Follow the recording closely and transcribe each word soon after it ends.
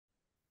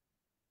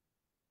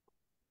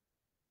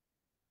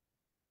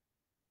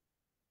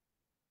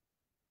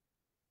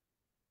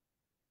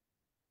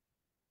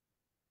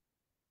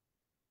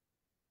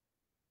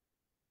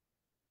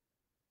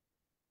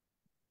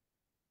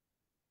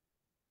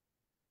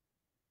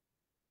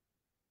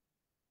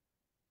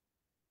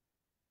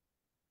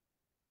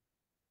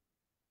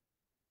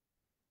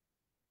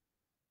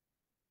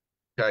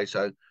Okay,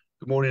 so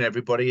good morning,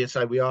 everybody.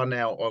 So we are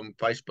now on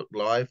Facebook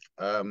Live.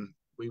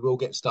 We will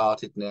get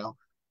started now.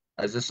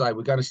 As I say,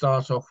 we're going to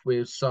start off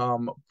with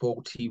Psalm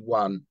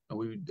 41,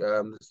 and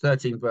there's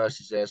 13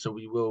 verses there, so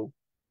we will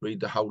read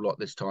the whole lot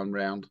this time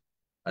round,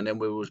 and then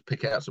we will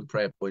pick out some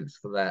prayer points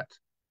for that.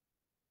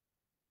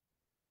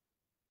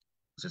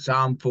 So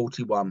Psalm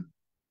 41.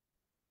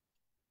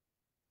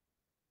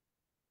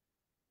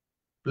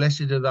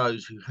 Blessed are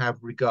those who have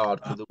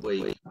regard for the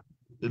weak.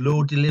 The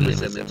Lord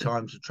delivers them in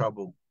times of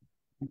trouble.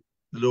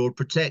 The Lord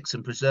protects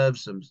and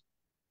preserves them.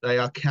 They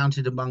are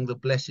counted among the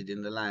blessed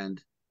in the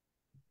land.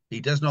 He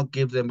does not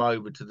give them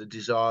over to the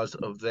desires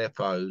of their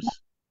foes.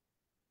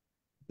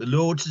 The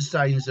Lord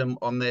sustains them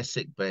on their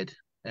sickbed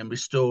and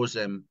restores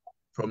them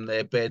from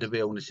their bed of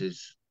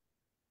illnesses.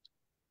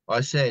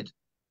 I said,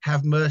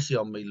 have mercy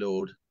on me,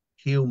 Lord.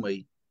 Heal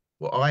me,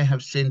 for I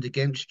have sinned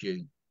against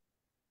you.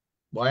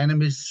 My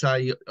enemies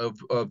say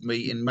of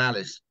me in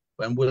malice,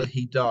 when will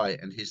he die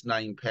and his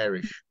name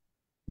perish?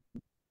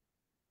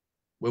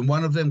 When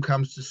one of them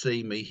comes to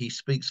see me, he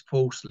speaks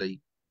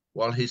falsely,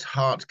 while his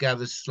heart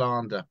gathers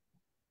slander.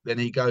 Then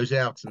he goes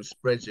out and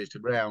spreads it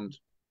around.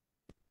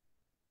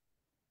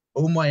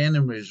 All my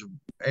enemies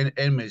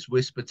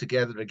whisper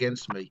together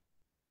against me.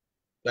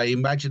 They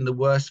imagine the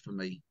worst for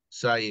me,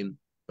 saying,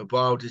 a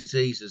vile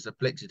disease has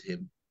afflicted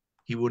him.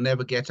 He will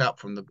never get up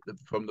from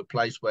the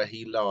place where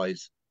he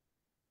lies.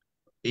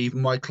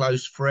 Even my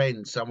close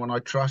friend, someone I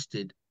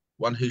trusted,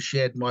 one who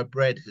shared my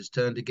bread, has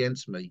turned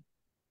against me.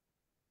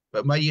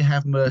 But may you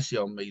have mercy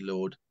on me,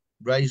 Lord.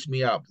 Raise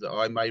me up that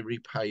I may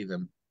repay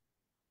them.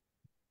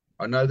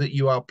 I know that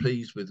you are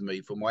pleased with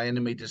me, for my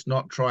enemy does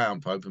not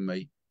triumph over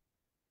me.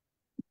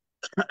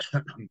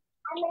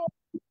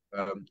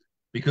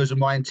 Because of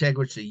my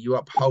integrity, you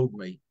uphold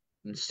me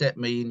and set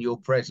me in your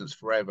presence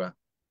forever.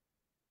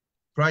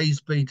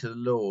 Praise be to the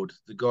Lord,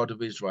 the God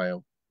of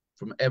Israel,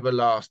 from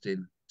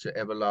everlasting to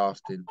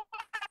everlasting.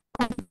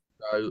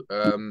 So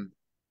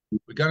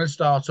we're going to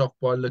start off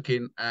by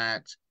looking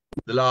at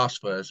the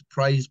last verse.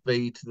 Praise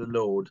be to the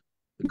Lord,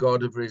 the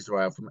God of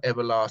Israel, from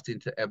everlasting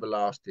to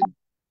everlasting.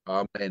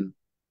 Amen.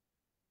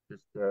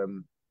 Just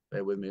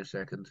bear with me a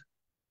second.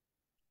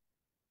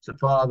 So,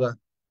 Father,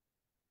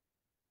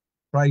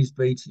 praise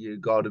be to you,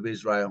 God of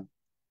Israel.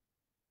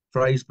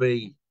 Praise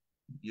be,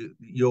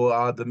 you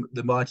are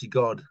the mighty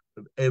God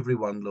of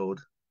everyone, Lord.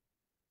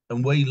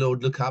 And we,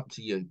 Lord, look up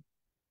to you.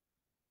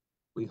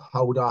 We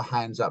hold our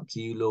hands up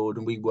to you, Lord,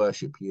 and we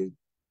worship you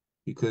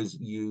because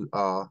you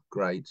are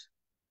great.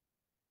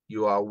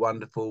 You are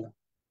wonderful.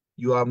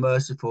 You are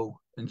merciful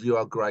and you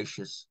are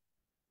gracious.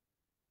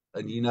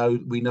 And we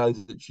know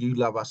that you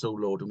love us all,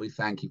 Lord, and we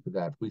thank you for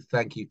that. We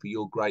thank you for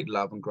your great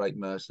love and great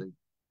mercy.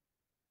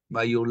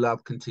 May your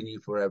love continue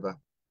forever.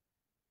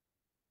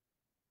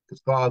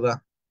 Because,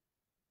 Father,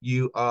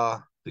 you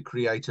are the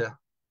creator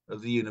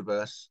of the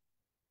universe,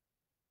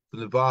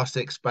 from the vast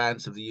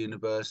expanse of the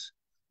universe,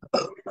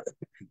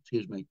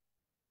 excuse me,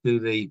 to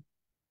the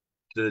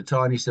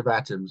tiniest of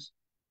atoms,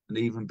 and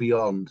even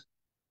beyond.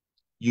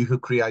 You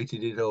have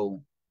created it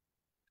all.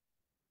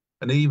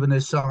 And even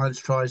as science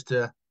tries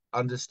to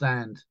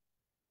understand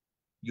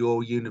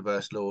your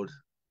universe, Lord,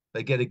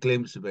 they get a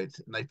glimpse of it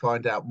and they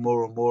find out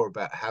more and more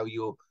about how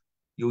your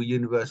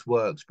universe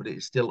works, but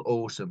it's still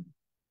awesome.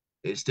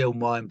 It's still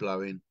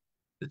mind-blowing.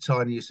 The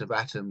tiniest of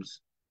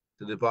atoms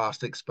to the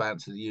vast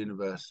expanse of the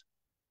universe.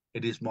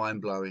 It is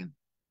mind-blowing.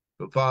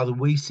 But Father,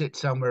 we sit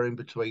somewhere in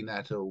between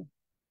that all.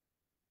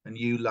 And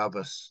you love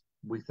us.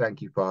 We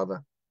thank you,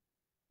 Father.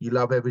 You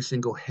love every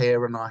single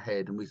hair on our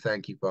head, and we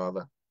thank you,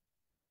 Father.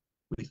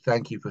 We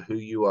thank you for who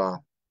you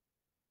are.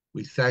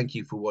 We thank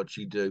you for what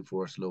you do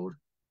for us, Lord.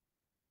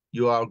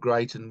 You are a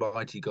great and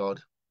mighty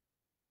God.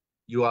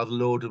 You are the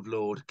Lord of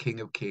Lords, King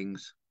of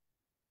Kings.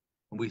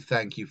 And we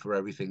thank you for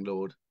everything,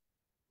 Lord.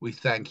 We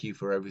thank you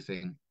for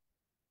everything.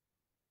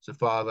 So,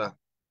 Father,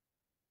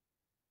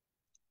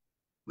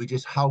 we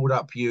just hold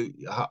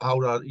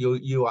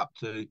you up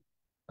to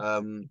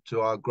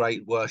our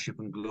great worship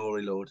and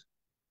glory, Lord.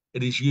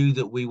 It is you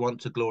that we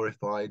want to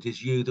glorify. It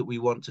is you that we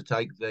want to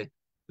take the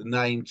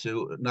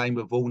name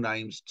of all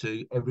names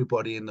to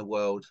everybody in the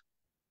world.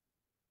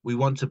 We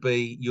want to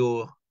be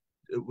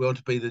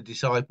the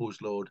disciples,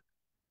 Lord,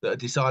 that are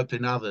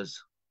discipling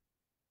others,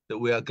 that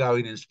we are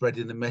going and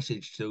spreading the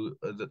message to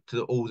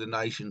all the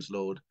nations,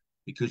 Lord,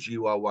 because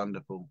you are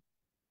wonderful.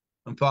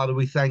 And Father,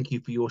 we thank you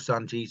for your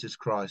Son, Jesus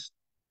Christ.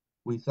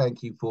 We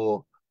thank you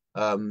for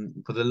the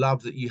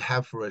love that you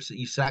have for us, that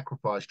you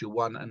sacrificed your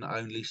one and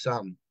only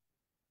Son.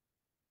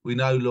 We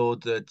know,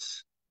 Lord, that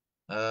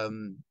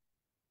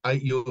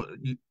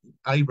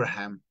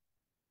Abraham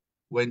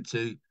went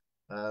to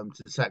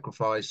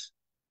sacrifice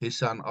his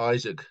son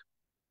Isaac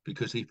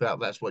because he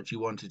felt that's what you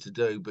wanted to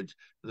do. But at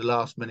the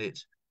last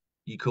minute,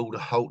 you called a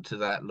halt to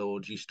that,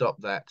 Lord. You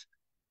stopped that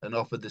and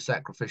offered the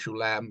sacrificial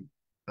ram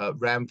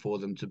for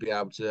them to be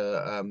able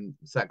to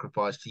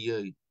sacrifice to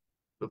you.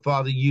 But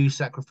Father, you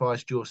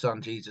sacrificed your Son,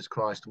 Jesus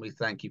Christ, and we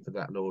thank you for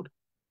that, Lord.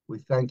 We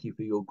thank you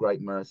for your great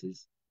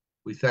mercies.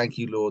 We thank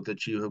you, Lord,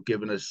 that you have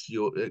given us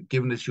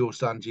your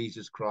Son,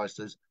 Jesus Christ,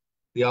 as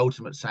the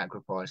ultimate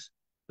sacrifice,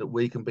 that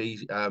we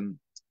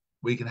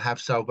can have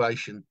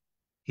salvation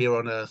here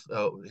on earth,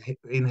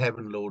 in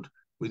heaven, Lord,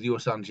 with your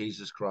Son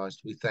Jesus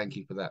Christ. We thank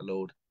you for that,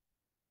 Lord.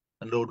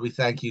 And Lord, we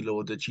thank you,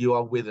 Lord, that you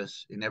are with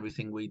us in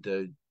everything we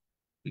do,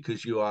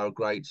 because you are a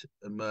great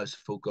and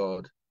merciful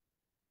God.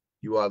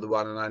 You are the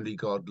one and only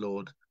God,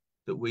 Lord,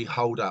 that we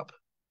hold up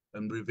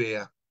and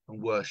revere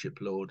and worship,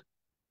 Lord.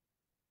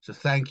 So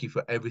thank you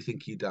for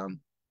everything you've done.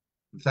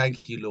 And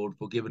thank you, Lord,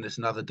 for giving us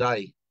another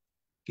day,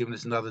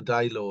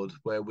 Lord,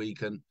 where we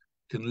can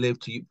live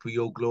to you, for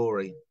your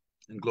glory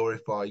and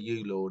glorify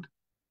you, Lord.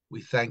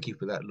 We thank you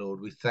for that,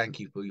 Lord. We thank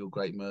you for your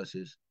great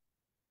mercies.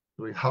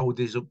 We hold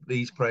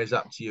these prayers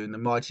up to you in the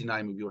mighty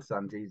name of your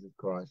Son, Jesus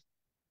Christ.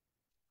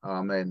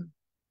 Amen.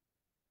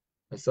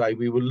 I say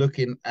we were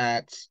looking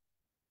at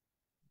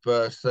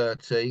verse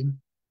 13.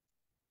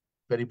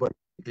 If anybody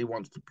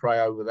wants to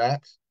pray over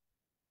that,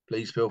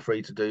 please feel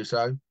free to do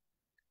so.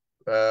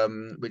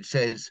 Which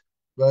says,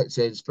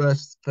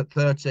 verse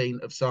 13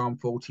 of Psalm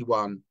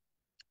 41,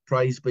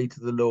 praise be to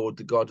the Lord,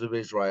 the God of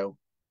Israel,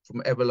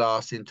 from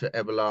everlasting to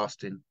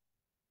everlasting.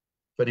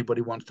 If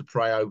anybody wants to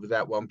pray over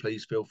that one,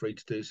 please feel free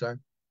to do so.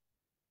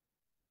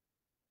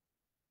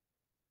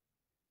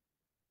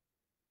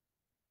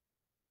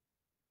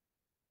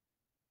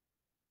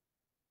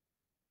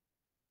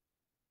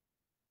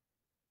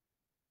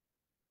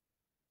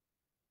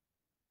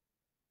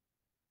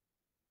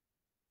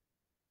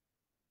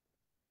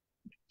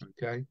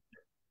 Okay.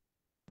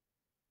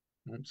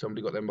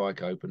 Somebody got their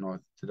mic open.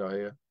 Did I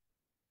hear?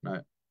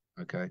 No.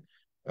 Okay.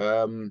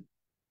 So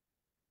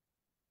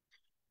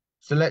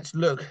let's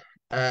look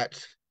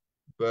at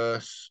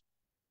verse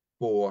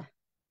 4.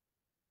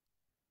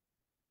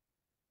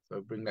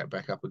 So bring that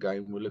back up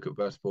again. We'll look at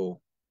verse 4.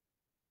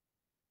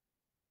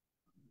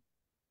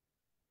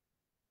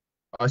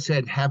 I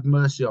said, have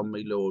mercy on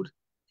me, Lord.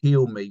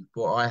 Heal me,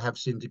 for I have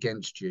sinned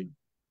against you.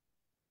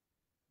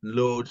 And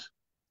Lord,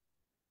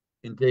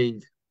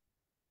 indeed,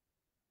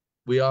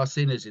 we are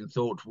sinners in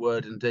thought,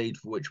 word, and deed,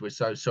 for which we're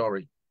so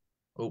sorry.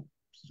 Oh,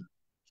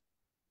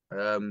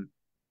 for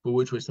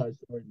which we're so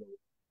sorry, Lord.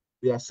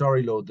 We are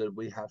sorry, Lord, that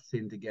we have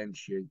sinned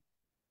against you.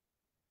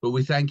 But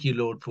we thank you,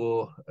 Lord,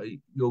 for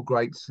your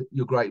great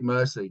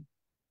mercy,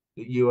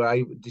 that you are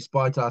able,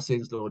 despite our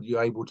sins, Lord,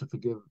 you're able to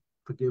forgive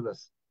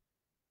us.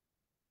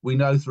 We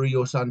know through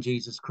your Son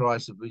Jesus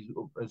Christ, as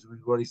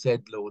we've already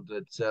said, Lord,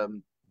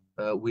 that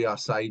we are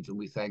saved, and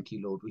we thank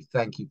you, Lord. We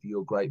thank you for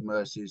your great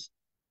mercies.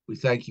 We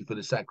thank you for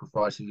the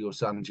sacrifice of your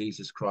Son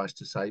Jesus Christ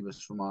to save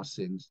us from our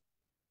sins,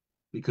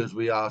 because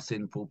we are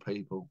sinful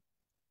people,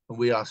 and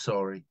we are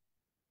sorry.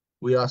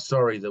 We are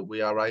sorry that we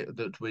have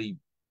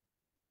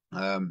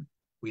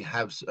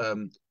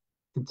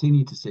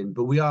continued to sin,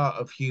 but we are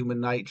of human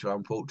nature,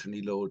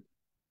 unfortunately, Lord,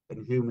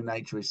 and human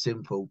nature is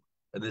sinful.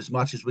 And as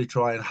much as we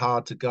try and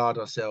hard to guard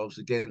ourselves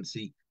against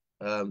the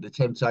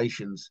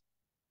temptations,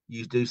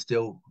 you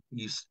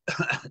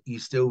you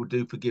still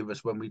do forgive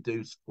us when we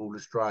do fall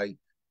astray,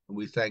 and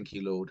we thank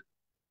you, Lord.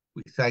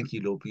 We thank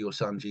you, Lord, for your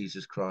Son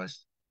Jesus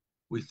Christ.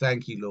 We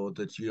thank you, Lord,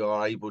 that you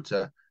are able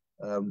to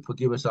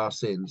forgive us our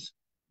sins.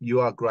 You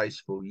are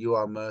graceful. You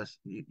are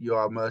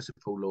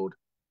merciful, Lord.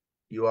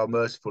 You are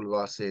merciful of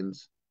our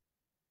sins.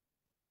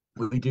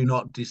 We do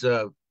not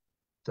deserve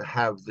to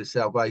have the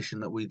salvation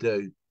that we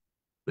do,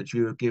 but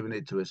you have given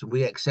it to us, and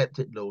we accept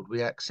it, Lord.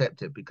 We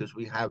accept it because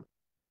we have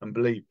and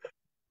believe.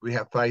 We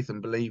have faith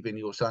and believe in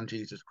your Son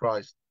Jesus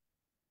Christ.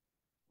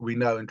 We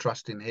know and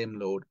trust in him,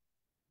 Lord,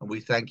 and we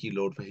thank you,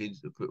 Lord,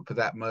 for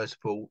that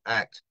merciful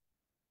act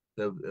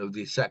of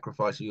the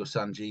sacrifice of your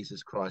Son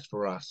Jesus Christ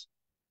for us.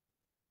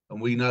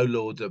 And we know,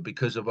 Lord, that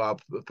because of our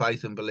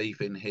faith and belief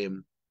in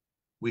him,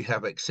 we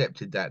have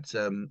accepted that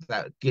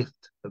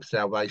gift of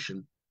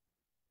salvation.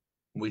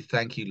 And we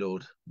thank you,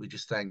 Lord. We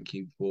just thank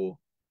you for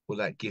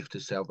that gift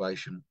of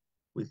salvation.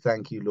 We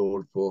thank you,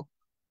 Lord, for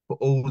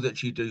all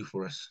that you do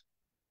for us.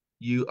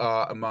 You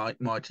are a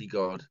mighty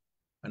God,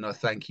 and I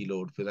thank you,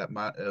 Lord, for that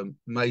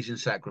amazing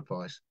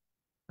sacrifice,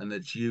 and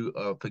that you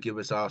forgive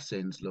us our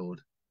sins,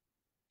 Lord.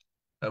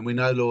 And we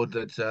know, Lord,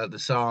 that the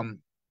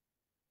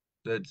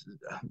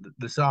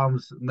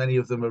Psalms, many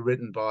of them are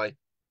written by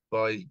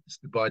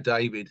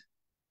David,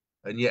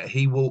 and yet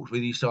he walked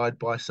with you side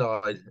by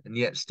side, and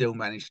yet still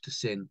managed to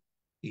sin.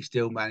 He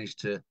still managed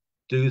to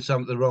do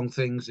some of the wrong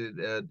things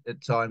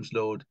at times,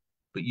 Lord,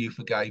 but you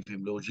forgave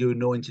him, Lord. You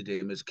anointed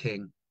him as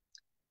king.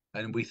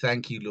 And we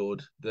thank you,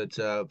 Lord, that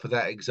for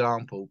that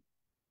example,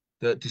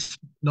 that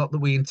not that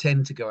we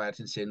intend to go out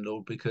and sin,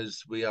 Lord,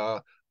 because we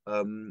are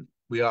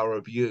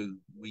of you.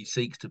 We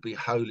seek to be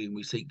holy and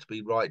we seek to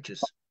be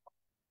righteous.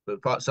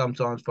 But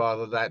sometimes,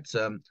 Father, that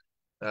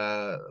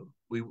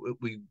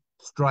we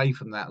stray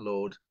from that,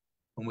 Lord,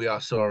 and we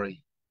are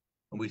sorry.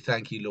 And we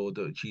thank you, Lord,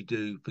 that you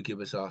do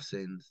forgive us our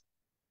sins.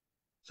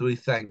 So we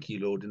thank you,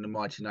 Lord, in the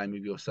mighty name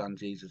of your Son,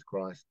 Jesus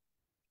Christ.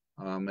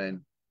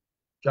 Amen.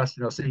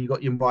 Justin, I see you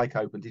got your mic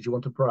open. Did you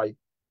want to pray?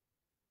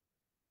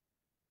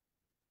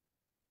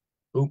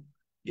 Oh,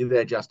 you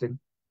there, Justin?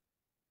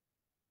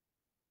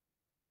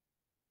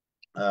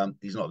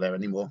 He's not there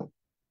anymore.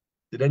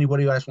 Did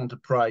anybody else want to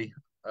pray?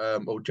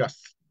 Or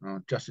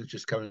Justin's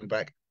just coming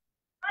back.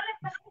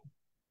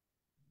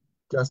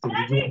 Justin,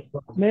 did you want to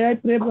pray? May I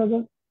pray,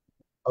 brother?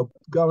 Oh,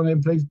 go on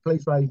in, please pray.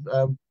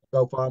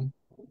 Go farm.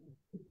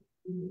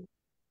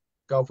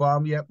 Go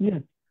farm, yep.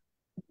 Yes.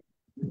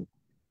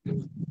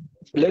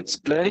 Let's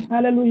pray.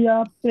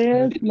 Hallelujah.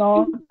 Praise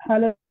Lord.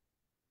 Hallelujah.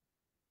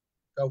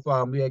 Go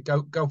farm, yeah.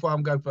 Go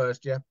farm, go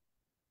first, yeah.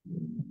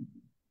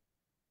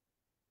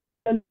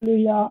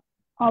 Hallelujah.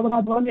 Our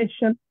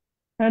adoration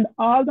and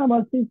all the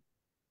mercies.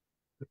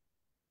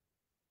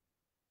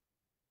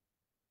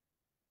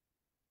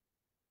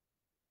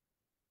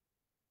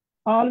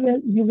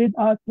 Always you with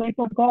us. Right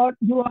of God,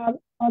 you are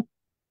us,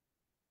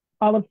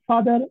 our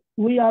Father.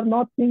 We are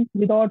nothing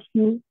without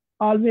you.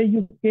 Always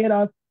you care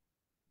us.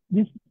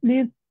 This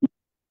please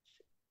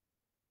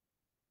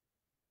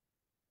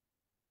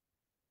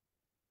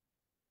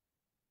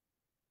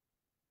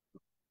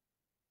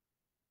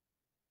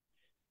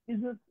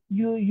Jesus,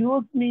 you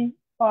use me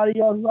for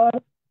your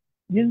work.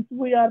 Jesus,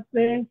 we are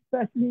praying,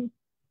 especially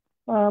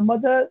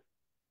mother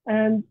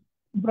and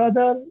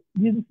brother.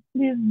 Jesus,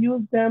 please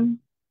use them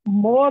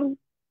more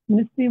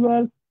ministry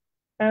work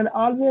and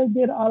always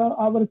there are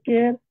our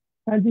care.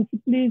 And Jesus,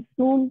 please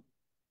soon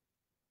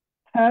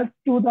help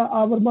to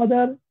our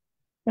mother.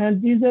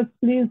 And Jesus,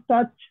 please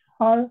touch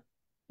her.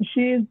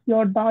 She is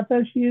your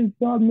daughter. She is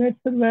your maid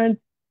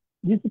servant.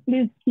 Jesus,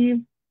 please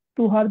keep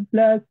to her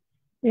blessed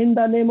in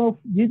the name of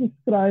Jesus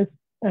Christ.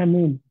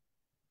 Amen.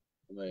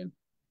 Amen.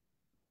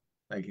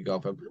 Thank you,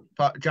 God.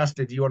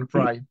 Justin, do you want to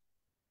pray?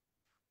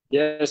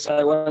 Yes,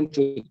 I want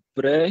to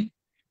pray.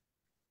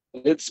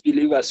 Let's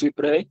believe as we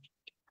pray.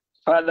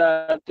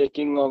 Father, the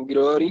King of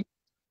glory,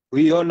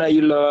 we honor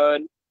you,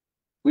 Lord.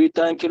 We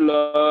thank you,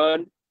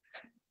 Lord.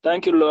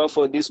 Thank you, Lord,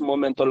 for this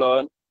moment,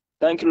 Lord.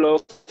 Thank you,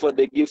 Lord, for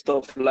the gift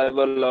of life,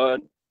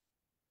 Lord.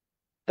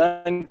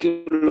 Thank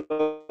you,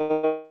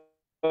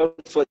 Lord,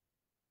 for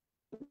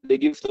the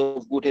gift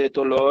of good health,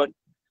 Lord.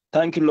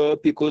 Thank you,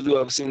 Lord, because we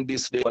have seen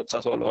this day,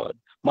 Lord.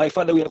 My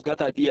Father, we have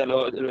gathered here,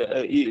 Lord,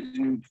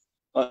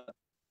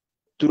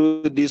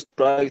 through this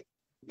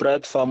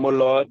platform,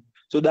 Lord,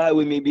 so that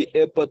we may be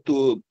able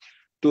to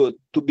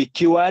be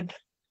cured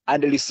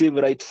and receive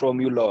right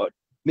from you, Lord.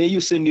 May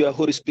you send your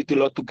Holy Spirit,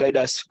 Lord, to guide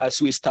us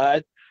as we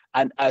start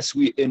and as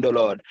we end,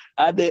 Lord.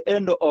 At the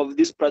end of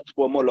this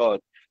platform, Lord,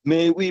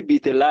 may we be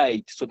the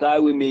light so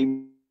that we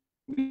may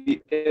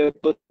be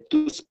able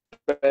to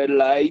spread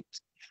light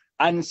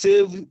and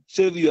save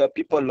your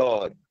people,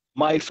 Lord.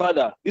 My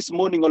Father, this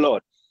morning,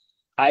 Lord,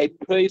 I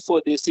pray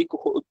for the sick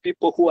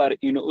people who are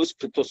in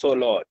hospitals, oh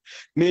Lord.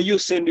 May you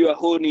send your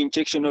holy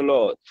injection, oh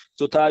Lord,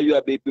 so that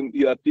your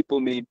people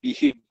may be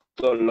healed,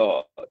 oh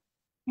Lord.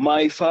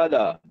 My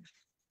Father,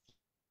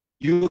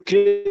 you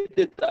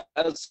created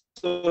us,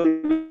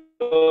 oh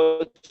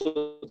Lord,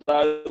 so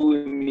that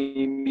we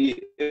may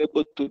be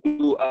able to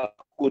do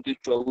according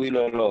to your will,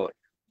 oh Lord.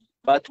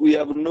 But we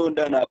have not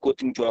done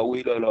according to your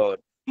will, oh Lord.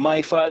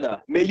 My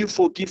Father, may you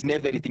forgive in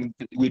everything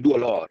we do,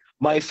 Lord.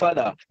 My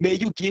Father, may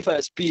you give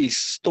us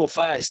peace, to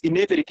fast in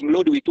everything,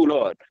 Lord, we do,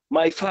 Lord.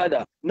 My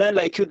Father, none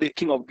like you, the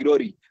King of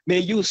glory. May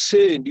you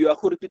send your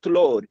Holy Spirit,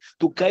 Lord,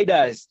 to guide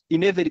us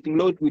in everything,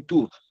 Lord, we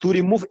do, to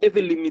remove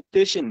every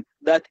limitation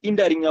that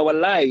hindering our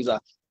lives.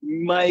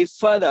 My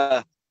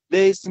Father,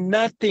 there is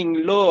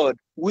nothing, Lord,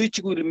 which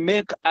will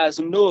make us,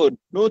 Lord,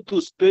 not to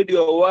spread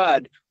your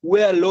word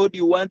where, Lord,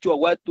 you want your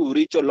word to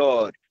reach,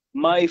 Lord.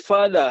 My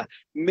Father,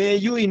 may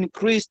you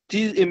increase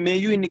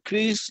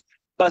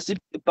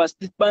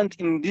participants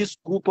in this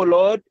group,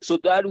 Lord, so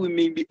that we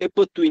may be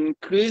able to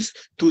increase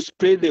to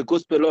spread the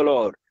gospel,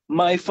 Lord.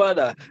 My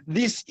Father,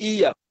 this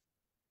year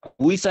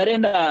we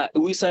surrender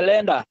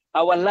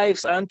our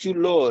lives unto you,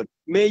 Lord.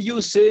 May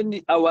you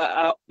send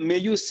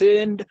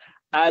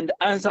and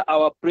answer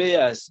our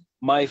prayers,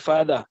 my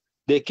Father,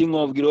 the King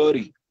of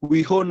glory.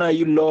 We honor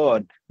you,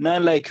 Lord,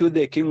 none like you,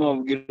 the King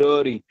of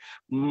glory.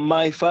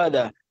 My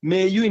Father,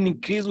 may you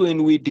increase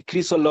when we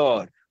decrease, O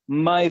Lord.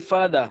 My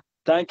Father,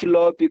 thank you,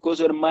 Lord, because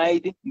you're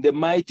mighty. In the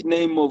mighty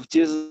name of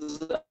Jesus,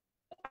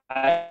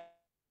 I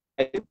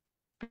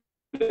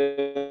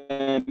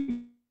believe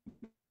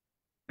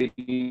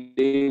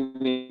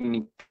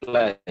in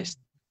Christ.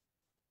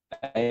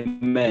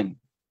 Amen.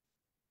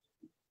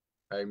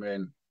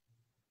 Amen.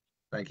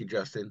 Thank you,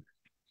 Justin.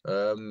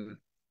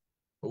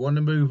 I want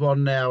to move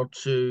on now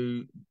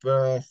to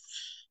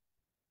verse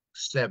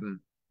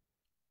 7.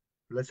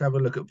 Let's have a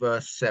look at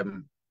verse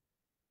 7.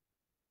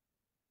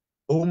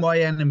 All my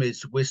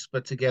enemies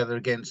whisper together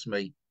against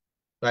me.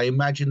 They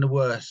imagine the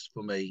worst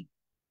for me,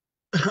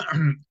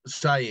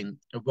 saying,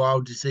 a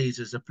wild disease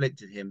has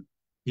afflicted him.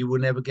 He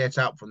will never get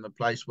up from the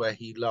place where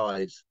he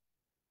lies.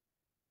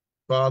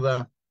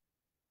 Father,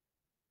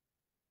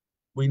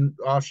 we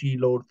ask you,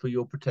 Lord, for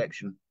your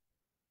protection.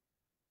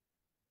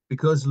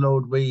 Because,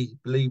 Lord, we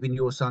believe in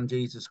your Son,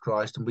 Jesus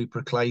Christ, and we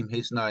proclaim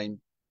his name,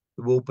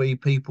 there will be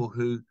people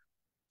who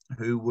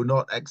will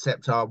not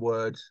accept our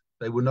words.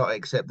 They will not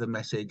accept the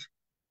message,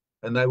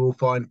 and they will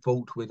find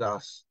fault with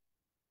us.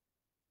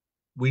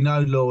 We know,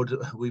 Lord,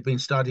 we've been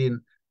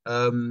studying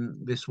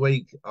this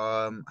week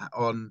in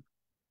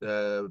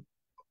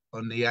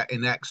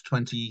Acts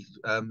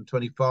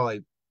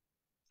 25,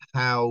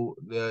 how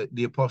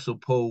the Apostle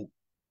Paul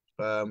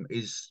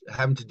is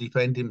having to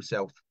defend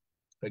himself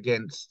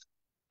against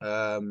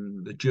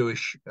the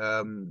Jewish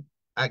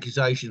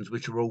accusations,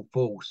 which are all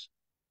false.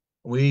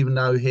 And we even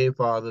know here,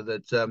 Father,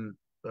 that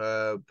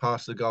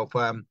Pastor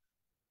Golfam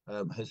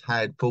has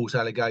had false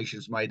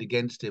allegations made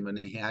against him, and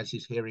he has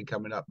his hearing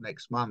coming up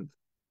next month.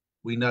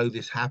 We know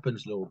this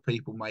happens, Lord.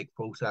 People make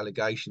false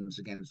allegations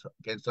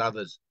against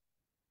others.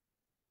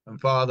 And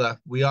Father,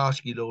 we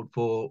ask you, Lord,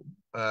 for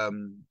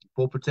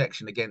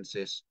protection against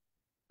this.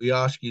 We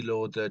ask you,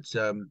 Lord, that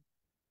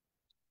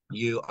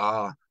you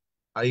are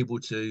able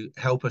to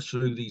help us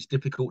through these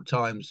difficult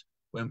times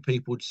when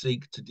people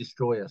seek to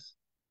destroy us.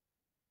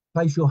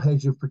 Place your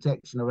hedge of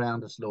protection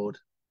around us, Lord.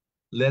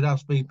 Let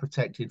us be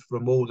protected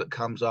from all that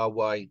comes our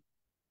way.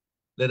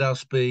 Let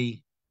us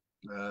be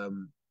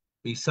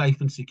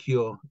safe and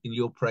secure in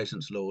your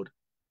presence, Lord.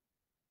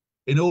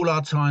 In all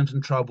our times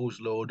and troubles,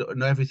 Lord,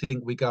 and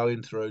everything we're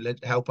going through,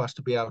 help us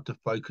to be able to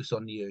focus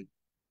on you.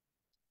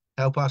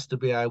 Help us to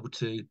be able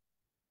to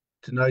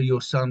know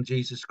your Son,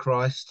 Jesus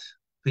Christ,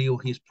 feel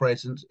his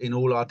presence in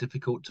all our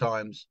difficult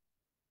times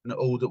and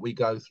all that we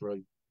go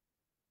through.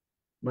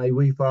 May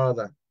we,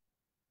 Father,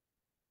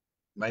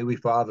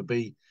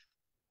 be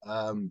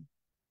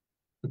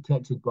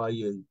protected by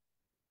you.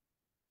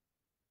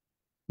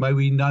 May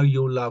we know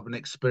your love and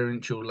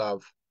experience your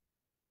love.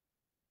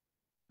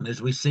 And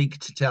as we seek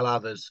to tell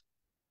others,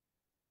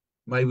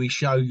 may we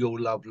show your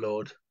love,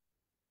 Lord.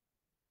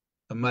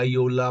 And may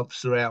your love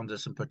surround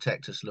us and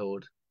protect us,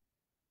 Lord.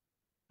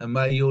 And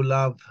may your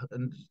love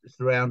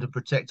surround and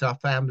protect our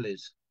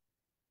families.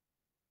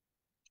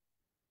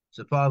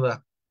 So,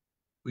 Father,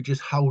 we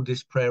just hold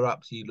this prayer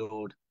up to you,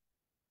 Lord,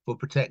 for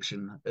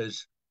protection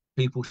as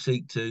people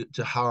seek to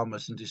harm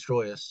us and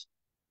destroy us.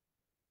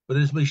 But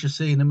as we shall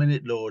see in a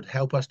minute, Lord,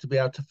 help us to be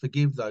able to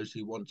forgive those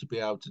who want to be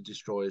able to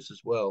destroy us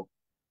as well.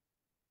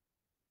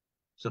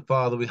 So,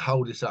 Father, we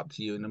hold this up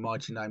to you in the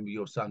mighty name of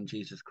your Son,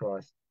 Jesus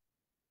Christ.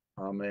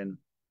 Amen.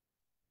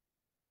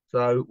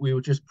 So we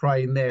were just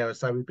praying there.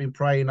 So we've been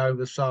praying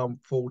over Psalm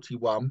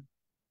 41.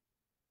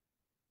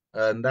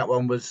 And that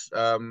one was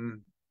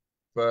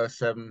verse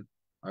 7.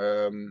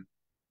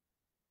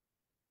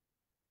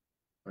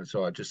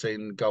 Sorry, I've just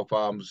seen Gulf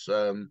Arms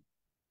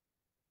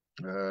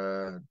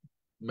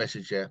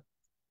message there.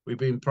 We've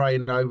been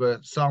praying over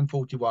Psalm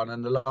 41,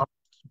 and the last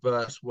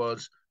verse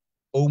was,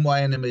 all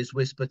my enemies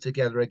whisper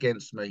together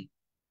against me.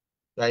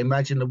 They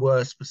imagine the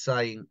worst for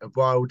saying, a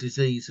vile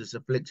disease has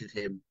afflicted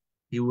him.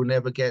 He will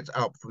never get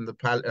up from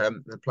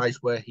the place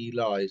where he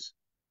lies.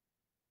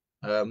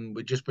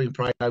 We've just been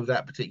praying over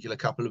that particular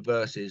couple of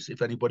verses.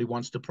 If anybody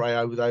wants to pray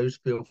over those,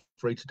 feel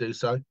free to do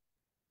so.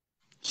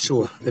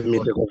 Sure. Let me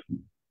take off.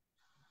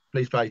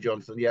 Please pray,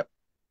 Jonathan. Yep.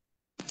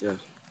 Yeah.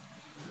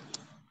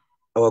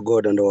 Our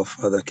God and our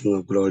Father, King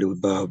of glory, we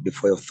bow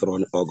before your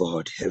throne, O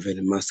God.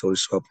 Heavenly Master, we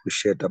so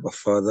appreciate, Abba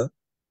Father,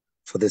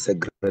 for this a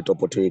great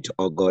opportunity,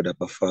 O God,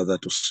 Abba Father,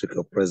 to seek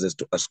your presence,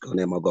 to ask your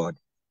name, O God,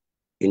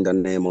 in the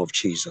name of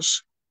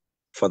Jesus.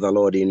 Father,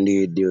 Lord,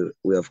 indeed,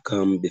 we have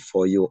come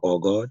before you, O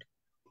God,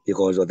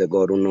 because of the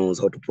God who knows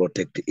how to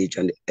protect each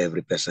and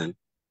every person.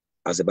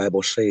 As the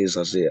Bible says,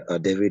 as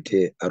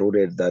David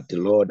alluded, that the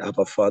Lord,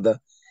 Abba Father,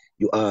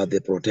 you are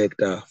the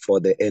protector for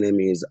the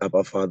enemies,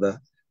 Abba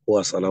Father, who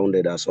are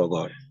surrounded us, O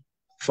God.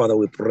 Father,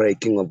 we pray,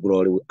 King of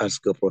glory, we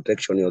ask your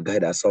protection, your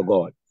guidance, O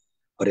God.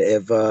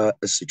 Whatever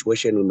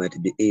situation we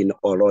might be in,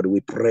 oh Lord,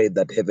 we pray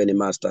that Heavenly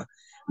Master,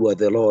 you are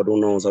the Lord who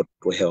knows how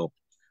to help.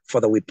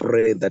 Father, we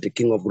pray that the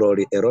King of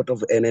glory, a lot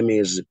of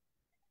enemies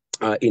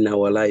in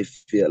our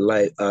life,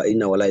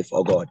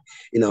 oh God,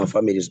 in our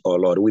families, oh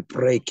Lord. We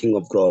pray, King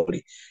of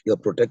glory, your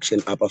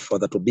protection, Abba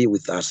Father, to be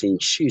with us in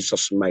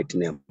Jesus' mighty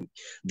name.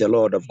 The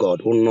Lord of God,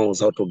 who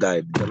knows how to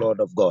guide, the Lord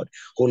of God,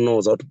 who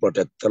knows how to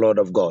protect, the Lord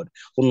of God,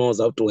 who knows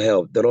how to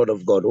help, the Lord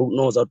of God, who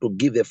knows how to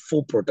give a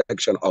full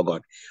protection, oh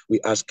God.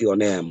 We ask your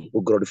name,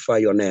 we glorify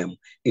your name,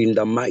 in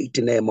the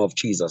mighty name of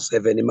Jesus.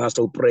 Heavenly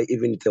Master, we pray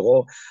even the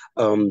whole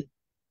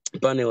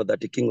panel that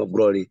the King of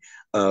glory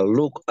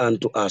look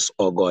unto us,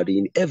 oh God,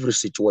 in every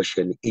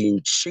situation,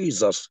 in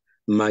Jesus'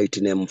 mighty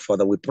name.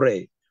 Father, we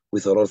pray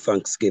with all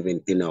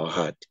thanksgiving in our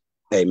heart.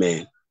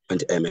 Amen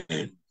and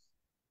amen.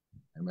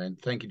 Amen.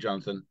 Thank you,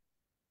 Jonathan.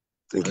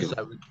 Thank you.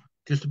 So we're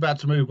just about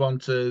to move on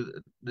to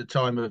the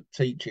time of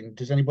teaching.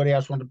 Does anybody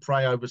else want to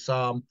pray over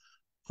Psalm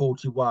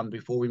 41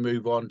 before we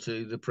move on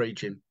to the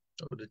preaching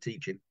or the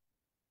teaching?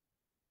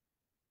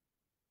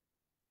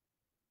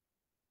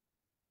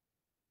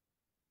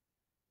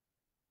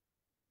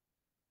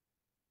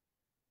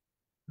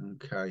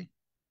 Okay,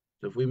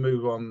 so if we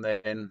move on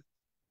then,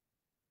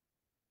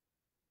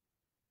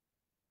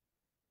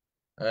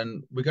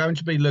 and we're going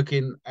to be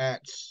looking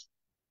at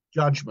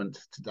judgment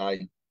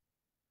today.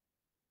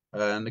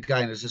 And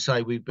again, as I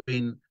say, we've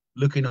been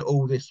looking at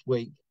all this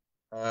week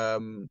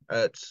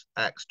at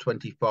Acts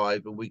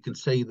 25, and we can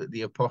see that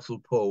the Apostle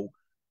Paul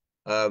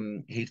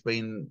He's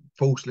been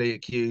falsely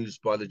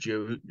accused by the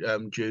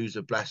Jews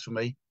of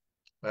blasphemy,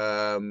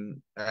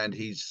 and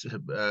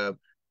they've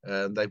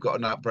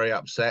gotten up very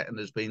upset, and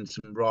there's been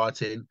some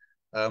rioting.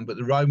 But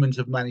the Romans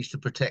have managed to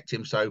protect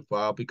him so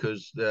far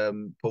because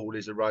Paul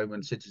is a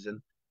Roman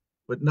citizen.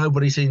 But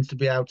nobody seems to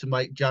be able to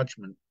make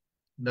judgment.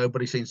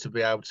 Nobody seems to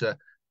be able to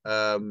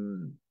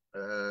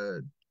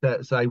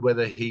say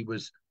whether he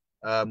was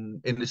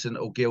innocent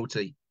or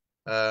guilty.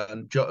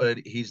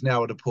 He's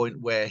now at a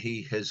point where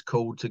he has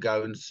called to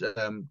go and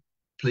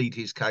plead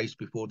his case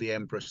before the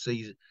Emperor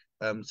Caesar.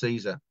 So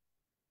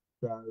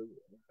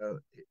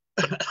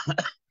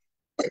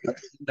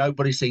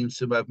nobody seems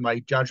to have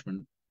made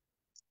judgment.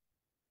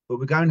 But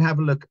we're going to have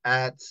a look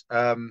at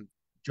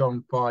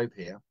John 5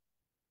 here,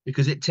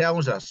 because it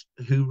tells us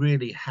who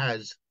really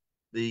has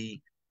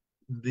the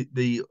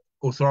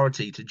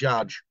authority to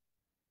judge.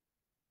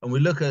 And we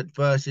look at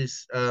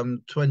verses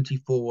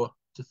 24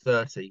 to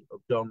 30 of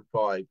John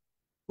 5,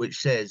 which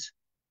says,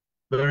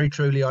 "Very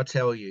truly I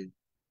tell you,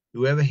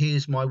 whoever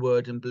hears my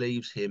word and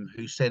believes him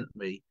who sent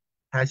me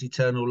has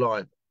eternal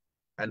life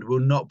and will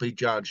not be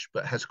judged,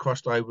 but has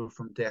crossed over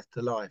from death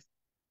to life.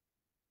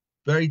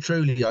 Very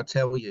truly I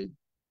tell you,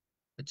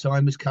 a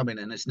time is coming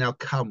and has now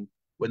come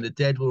when the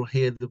dead will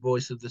hear the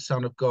voice of the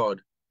Son of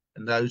God,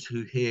 and those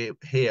who hear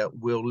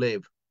will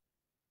live.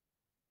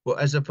 For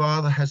as the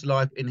Father has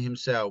life in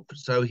himself,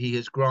 so he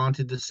has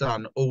granted the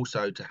Son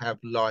also to have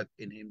life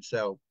in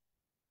himself."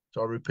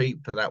 So I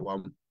repeat for that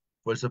one.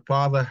 For as the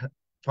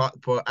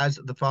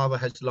Father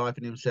has life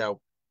in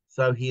himself,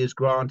 so he has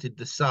granted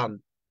the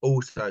Son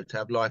also to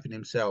have life in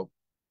himself.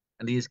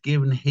 And he has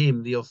given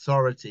him the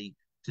authority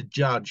to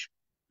judge,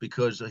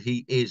 because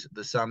he is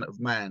the Son of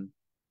Man.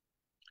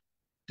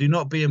 Do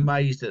not be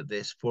amazed at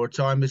this, for a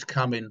time is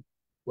coming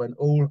when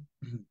all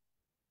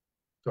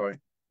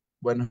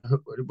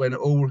when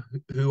all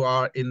who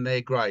are in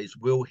their graves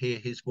will hear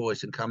his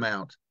voice and come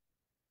out.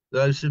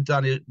 Those who have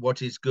done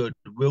what is good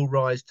will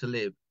rise to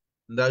live,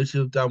 and those who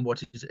have done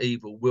what is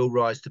evil will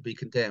rise to be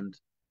condemned.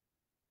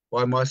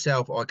 By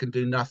myself I can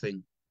do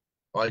nothing.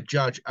 I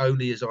judge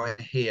only as I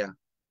hear,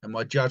 and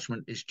my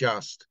judgment is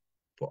just,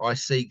 for I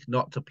seek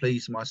not to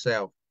please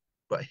myself,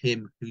 but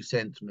him who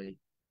sent me.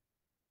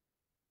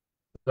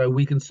 So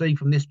we can see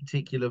from this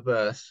particular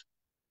verse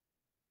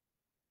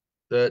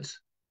that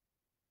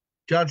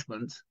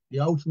judgment, the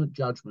ultimate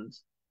judgment,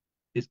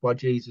 is by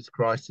Jesus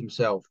Christ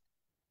himself.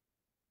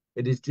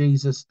 It is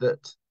Jesus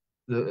that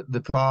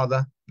the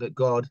Father, that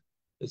God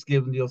has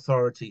given the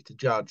authority to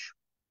judge.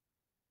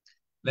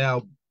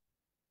 Now,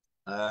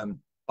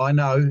 I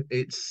know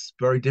it's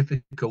very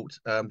difficult,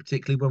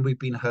 particularly when we've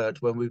been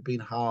hurt, when we've been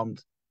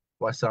harmed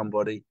by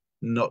somebody,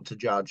 not to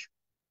judge.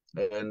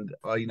 And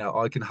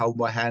I can hold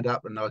my hand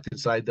up and I can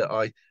say that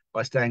I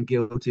stand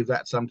guilty of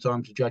that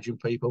sometimes, judging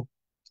people.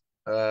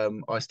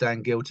 I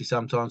stand guilty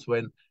sometimes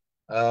when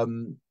I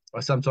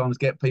sometimes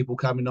get people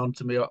coming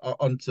onto me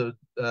onto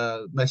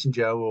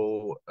Messenger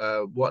or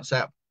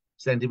WhatsApp,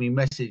 sending me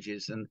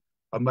messages, and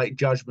I make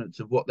judgments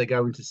of what they're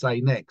going to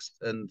say next,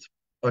 and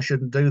I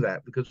shouldn't do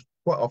that because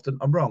quite often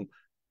I'm wrong.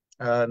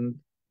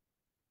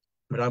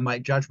 But I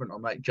make judgment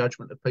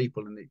of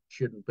people, and it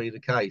shouldn't be the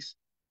case.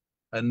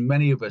 And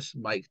many of us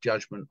make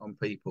judgment on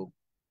people.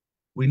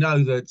 We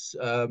know that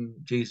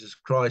Jesus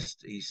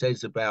Christ, he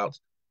says about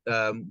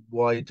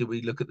why do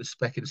we look at the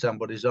speck in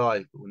somebody's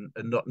eye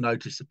and not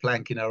notice the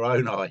plank in our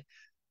own eye?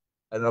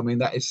 And I mean,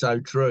 that is so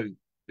true,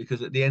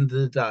 because at the end of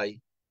the day,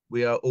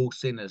 we are all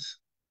sinners.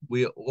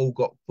 We all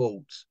got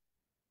faults.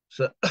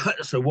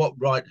 So what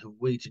right have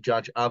we to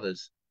judge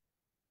others?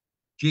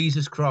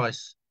 Jesus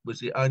Christ was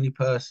the only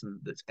person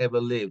that's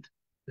ever lived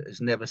that has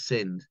never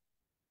sinned.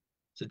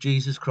 So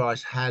Jesus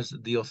Christ has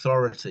the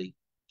authority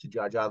to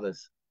judge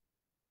others.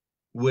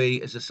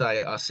 We, as I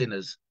say, are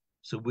sinners,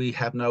 so we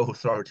have no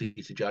authority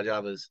to judge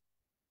others.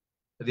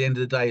 At the end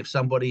of the day, if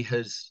somebody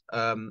has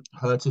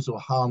hurt us or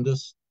harmed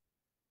us,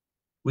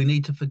 we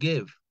need to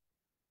forgive.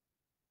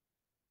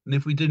 And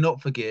if we do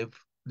not forgive,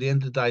 at the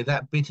end of the day,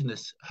 that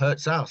bitterness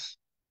hurts us.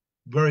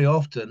 Very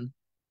often,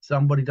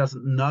 somebody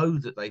doesn't know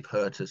that they've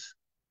hurt us.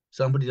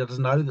 Somebody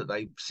doesn't know that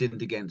they've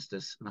sinned against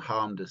us and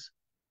harmed us.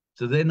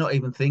 So they're not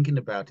even thinking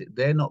about it.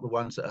 They're not the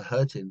ones that are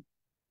hurting.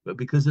 But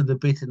because of the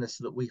bitterness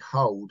that we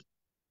hold,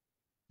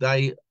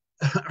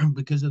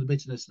 because of the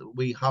bitterness that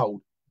we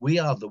hold, we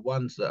are the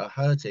ones that are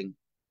hurting.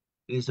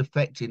 It is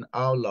affecting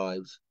our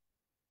lives.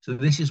 So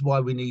this is why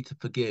we need to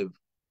forgive.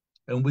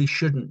 And we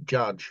shouldn't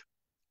judge.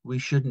 We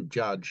shouldn't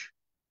judge.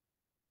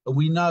 And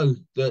we know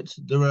that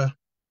there are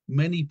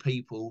many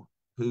people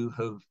who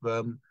have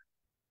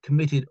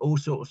committed all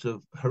sorts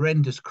of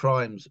horrendous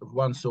crimes of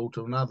one sort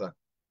or another,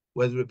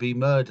 whether it be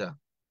murder,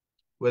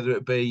 whether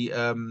it be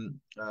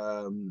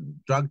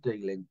drug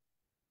dealing,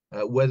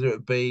 whether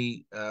it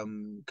be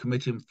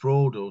committing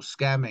fraud or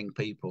scamming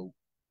people.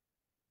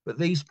 But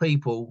these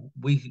people,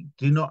 we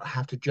do not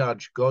have to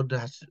judge. God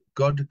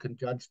can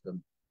judge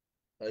them,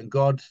 and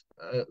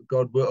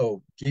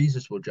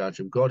Jesus will judge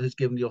them. God has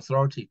given the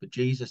authority for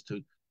Jesus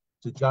to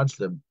judge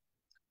them.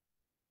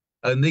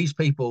 And these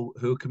people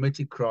who have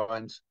committed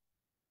crimes,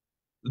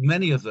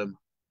 Many of them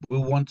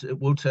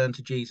will turn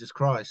to Jesus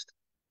Christ,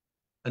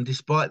 and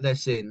despite their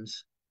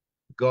sins,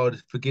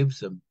 God forgives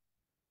them.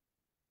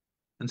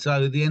 And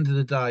so at the end of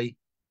the day,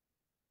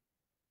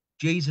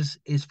 Jesus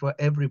is for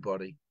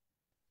everybody.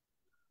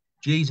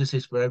 Jesus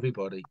is for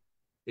everybody.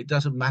 It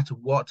doesn't matter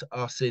what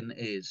our sin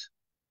is.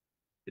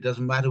 It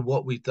doesn't matter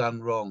what we've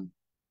done wrong.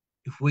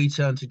 If we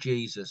turn to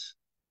Jesus,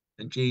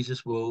 then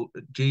Jesus will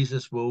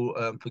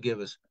forgive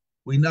us.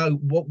 We know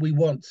what we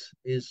want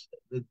is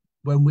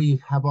when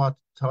we have our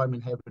time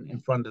in heaven in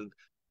front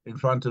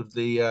of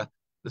the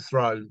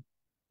throne,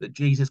 that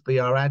Jesus be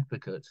our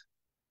advocate.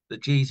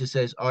 That Jesus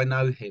says, "I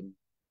know him."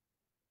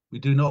 We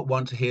do not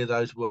want to hear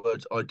those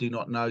words, "I do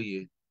not know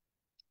you."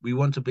 We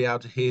want to be able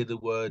to hear the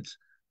words,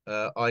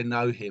 "I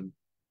know him,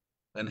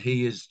 and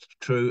he is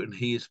true and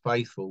he is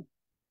faithful."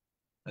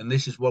 And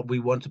this is what we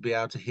want to be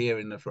able to hear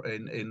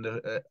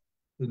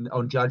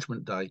on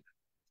Judgment Day,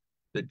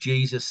 that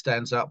Jesus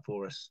stands up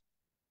for us,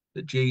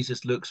 that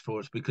Jesus looks for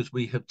us because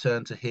we have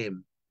turned to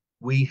him.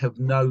 We have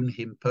known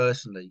him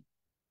personally.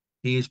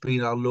 He has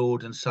been our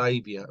Lord and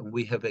Savior, and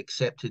we have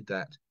accepted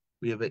that.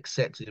 We have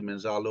accepted him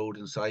as our Lord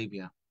and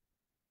Savior.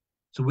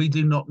 So we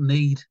do not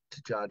need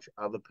to judge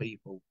other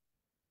people,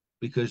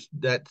 because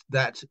that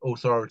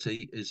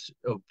authority is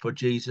for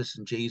Jesus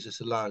and Jesus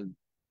alone.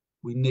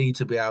 We need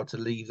to be able to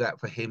leave that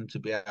for him to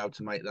be able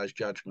to make those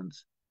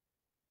judgments.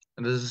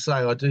 And as I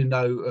say, I do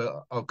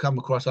know I've come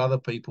across other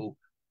people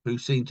who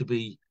seem to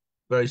be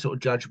very sort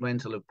of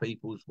judgmental of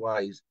people's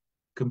ways,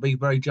 can be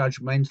very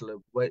judgmental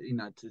of where,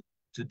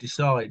 to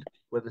decide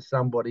whether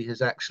somebody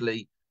has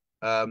actually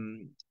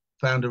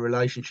found a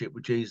relationship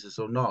with Jesus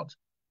or not,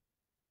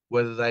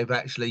 whether they've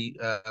actually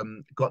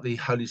got the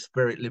Holy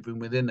Spirit living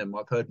within them.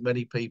 I've heard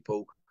many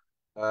people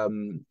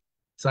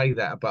say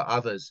that about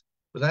others,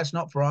 but that's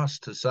not for us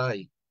to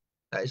say.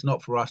 That is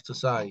not for us to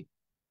say.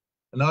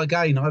 And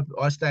again,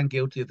 I stand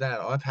guilty of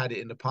that. I've had it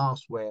in the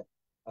past where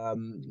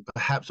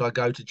perhaps I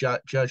go to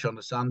church on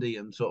a Sunday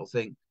and sort of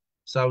think,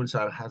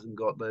 so-and-so hasn't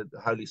got the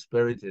Holy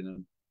Spirit in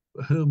them.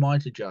 But who am I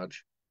to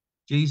judge?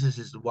 Jesus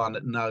is the one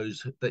that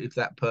knows that if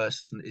that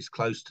person is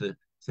close to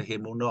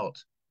him or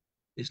not.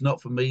 It's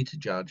not for me to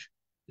judge.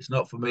 It's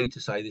not for me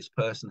to say this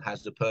person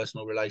has a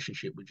personal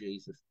relationship with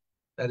Jesus.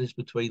 That is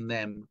between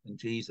them and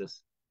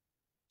Jesus.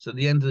 So at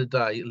the end of the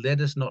day,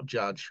 let us not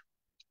judge.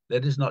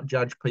 Let us not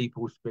judge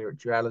people's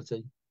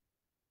spirituality.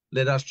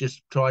 Let us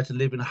just try to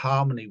live in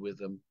harmony with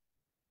them.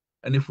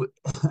 And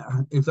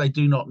if they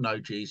do not know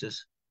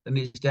Jesus, then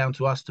it's down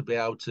to us to be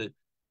able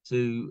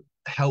to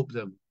help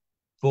them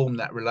form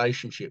that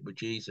relationship with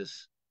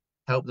Jesus,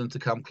 help them to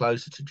come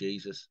closer to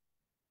Jesus.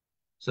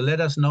 So let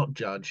us not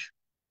judge.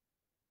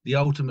 The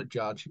ultimate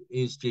judge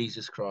is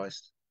Jesus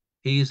Christ.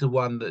 He is the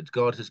one that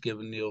God has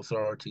given the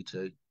authority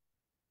to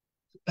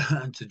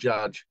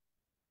judge.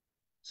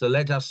 So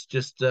let us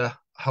just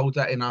hold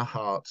that in our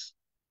hearts.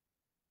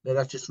 Let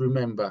us just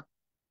remember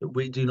that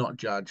we do not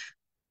judge,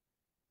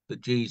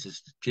 that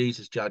Jesus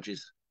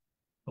judges.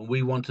 And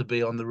we want to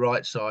be on the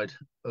right side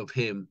of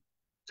him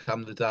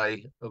come the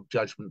day of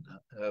judgment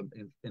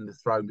in the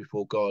throne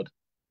before God.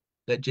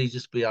 Let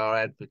Jesus be our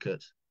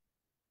advocate.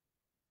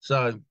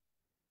 So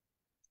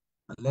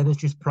let us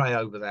just pray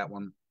over that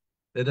one.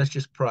 Let us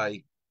just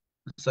pray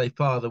and say,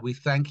 Father, we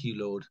thank you,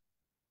 Lord,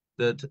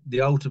 that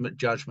the ultimate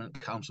judgment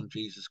comes from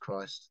Jesus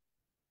Christ,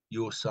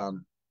 your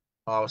Son,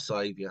 our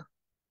Saviour.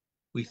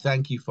 We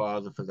thank you,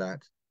 Father, for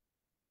that.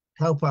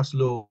 Help us,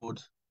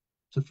 Lord,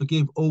 to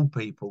forgive all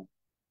people.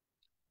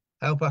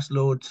 Help us,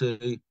 Lord,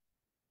 to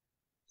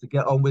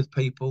get on with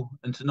people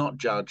and to not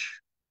judge.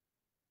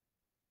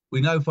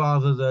 We know,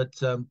 Father,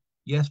 that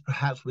yes,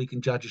 perhaps we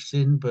can judge a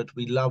sin, but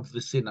we love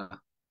the sinner.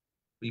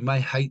 We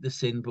may hate the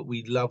sin, but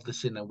we love the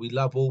sinner. We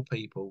love all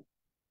people.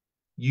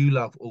 You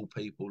love all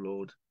people,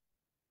 Lord.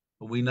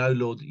 And we know,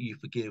 Lord, that you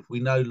forgive.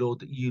 We know, Lord,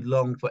 that you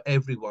long for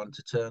everyone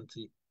to turn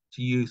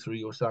to you through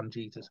your Son,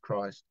 Jesus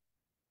Christ.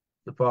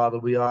 So, Father,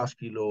 we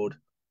ask you, Lord,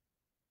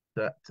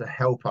 to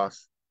help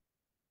us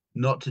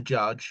not to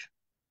judge.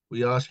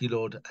 We ask you,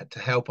 Lord, to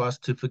help us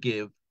to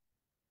forgive.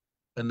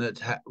 And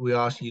that we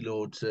ask you,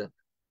 Lord, to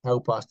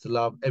help us to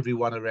love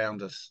everyone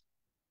around us.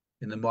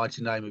 In the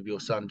mighty name of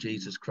your Son,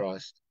 Jesus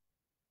Christ.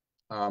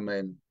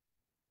 Amen.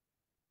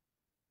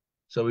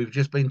 So we've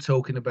just been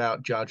talking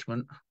about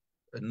judgment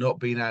and not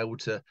being able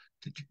to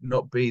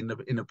not being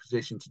in a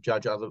position to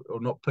judge other, or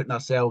not putting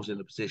ourselves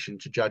in a position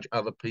to judge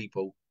other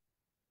people.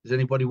 Does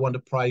anybody want to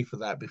pray for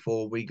that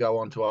before we go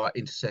on to our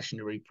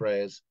intercessionary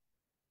prayers?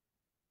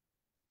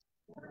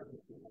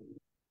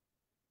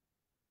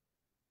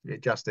 Yeah,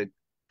 Justin,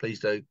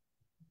 please do.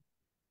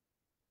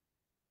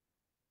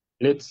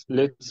 Let's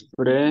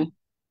pray.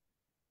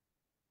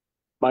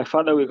 My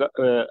Father,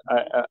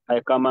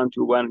 I come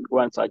unto you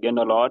once again,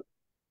 O Lord.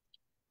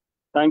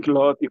 Thank you,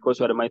 Lord, because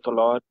you are the mighty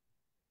Lord.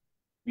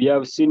 We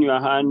have seen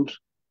your hand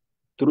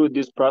through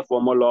this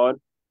platform, O Lord.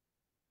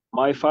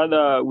 My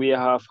Father, we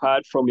have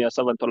heard from your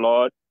servant, O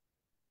Lord,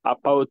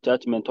 about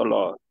judgment, O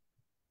Lord.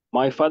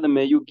 My Father,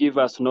 may you give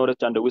us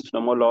knowledge and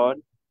wisdom, O Lord,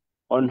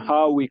 on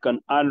how we can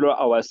handle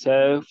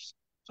ourselves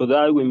so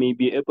that we may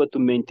be able to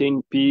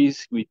maintain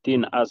peace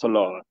within us,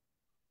 Lord.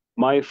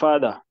 My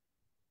Father,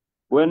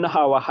 when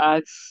our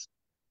hearts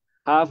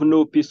have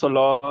no peace,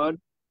 Lord,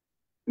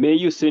 may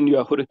you send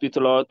your Holy Spirit,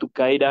 Lord, to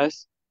guide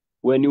us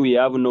when we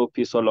have no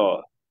peace,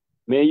 Lord.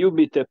 May you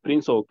be the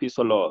Prince of Peace,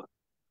 Lord.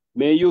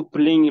 May you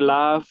bring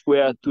love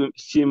where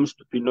seems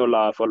to be no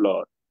love,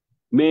 Lord.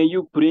 May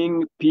you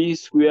bring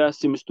peace where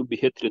seems to be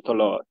hatred,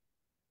 Lord.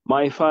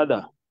 My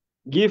Father,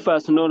 give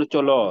us knowledge,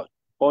 Lord,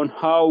 on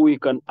how we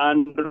can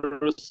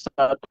handle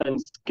certain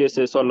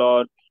cases,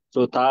 Lord,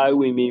 so that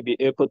we may be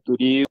able to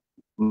live.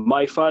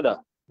 My Father,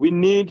 we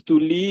need to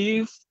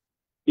live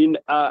in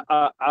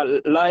a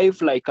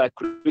life like a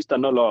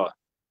Christian, Lord.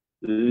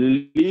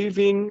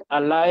 Living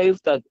a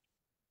life that,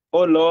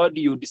 oh Lord,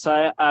 you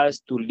desire us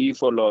to live,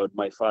 oh Lord,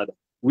 my Father.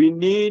 We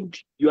need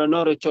your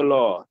knowledge, oh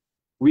Lord.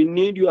 We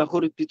need your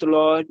Holy Spirit,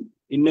 Lord,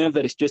 in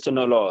every situation,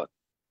 oh Lord.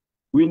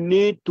 We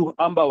need to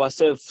humble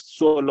ourselves,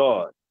 so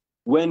Lord,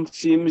 when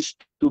seems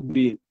to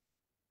be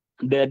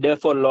the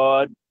devil,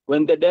 Lord.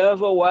 When the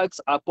devil works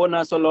upon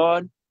us, oh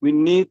Lord, we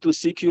need to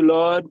seek you,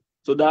 Lord,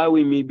 so that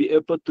we may be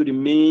able to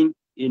remain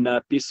in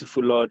a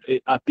peaceful, Lord,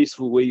 a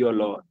peaceful way, oh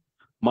Lord.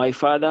 My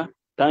Father,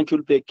 thank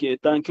you,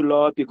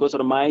 Lord, because of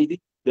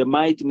the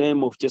mighty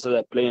name of Jesus,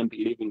 I pray and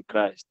believe in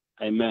Christ.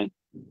 Amen.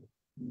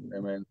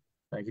 Amen.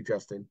 Thank you,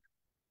 Justin.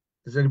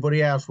 Does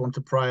anybody else want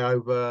to pray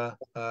over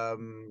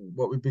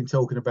what we've been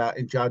talking about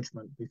in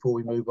judgment before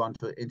we move on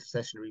to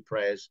intercessory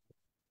prayers?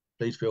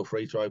 Please feel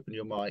free to open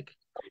your mic.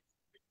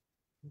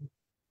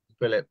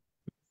 Philip,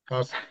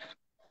 Pastor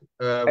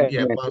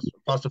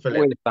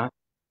Philip.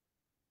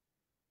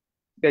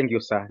 Thank you,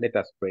 sir. Let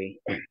us pray.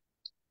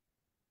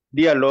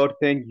 Dear Lord,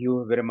 thank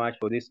you very much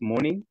for this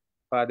morning.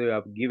 Father, you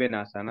have given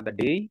us another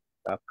day.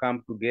 We have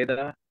come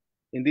together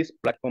in this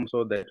platform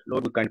so that,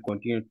 Lord, we can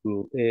continue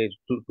to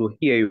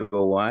hear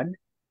your word.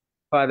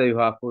 Father, you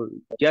have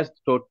just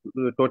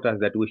taught us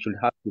that we should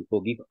have to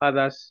forgive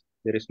others.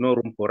 There is no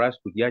room for us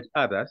to judge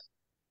others.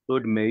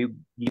 Lord, may you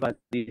give us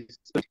this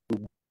spirit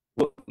to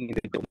walk in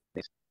the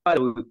darkness.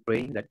 Father, we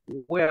pray that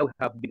where we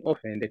have been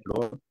offended,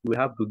 Lord, we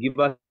have to give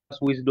us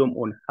wisdom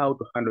on how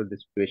to handle the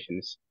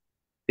situations.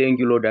 Thank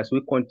you, Lord, as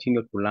we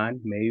continue to learn.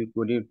 May you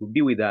continue to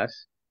be with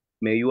us.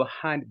 May your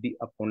hand be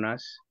upon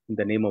us. In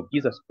the name of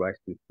Jesus Christ,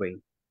 we pray.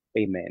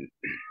 Amen.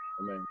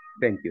 Amen.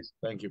 Thank you.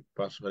 Thank you,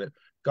 Pastor Philip.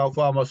 Gold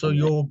Farmer, so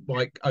your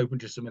mic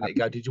opened just a minute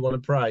ago. Did you want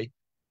to pray?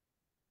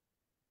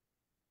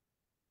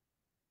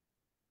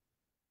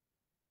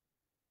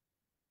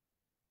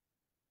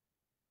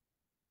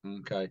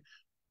 Okay. In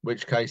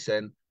which case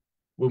then,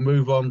 we'll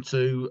move on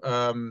to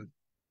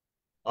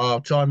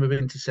our time of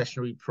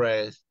intercessory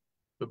prayers.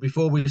 But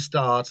before we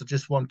start, I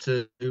just want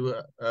to do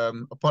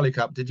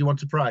Polycarp, did you want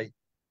to pray?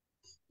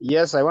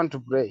 Yes, I want to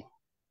pray.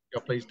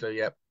 Yeah, please do,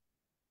 yep.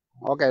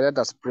 Okay, let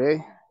us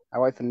pray.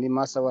 Our Heavenly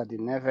Master, who art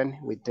in heaven,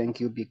 we thank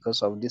you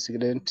because of this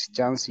great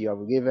chance you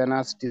have given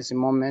us this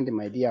moment,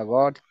 my dear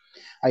God.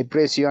 I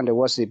praise you and I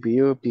worship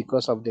you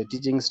because of the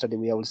teachings that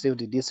we have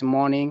received this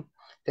morning.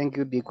 Thank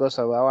you because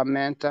of our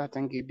mentor.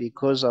 Thank you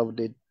because of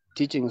the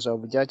teachings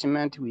of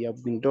judgment. We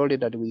have been told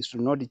that we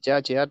should not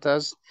judge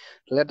others.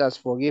 Let us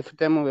forgive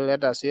them.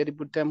 Let us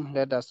help them.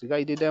 Let us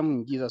guide them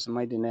in Jesus'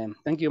 mighty name.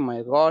 Thank you,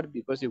 my God,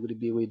 because you will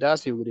be with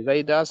us. You will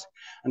guide us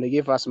and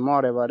give us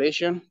more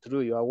revelation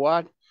through your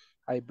word.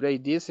 I pray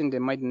this in the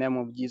mighty name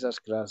of Jesus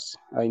Christ.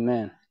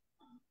 Amen.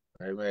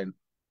 Amen.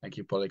 Thank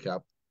you,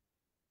 Polycarp.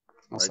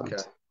 Awesome.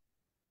 Okay.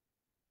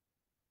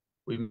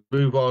 We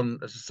move on,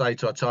 as I say,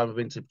 to our time of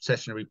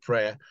intercessory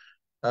prayer.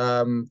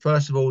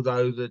 First of all,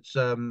 though,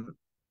 that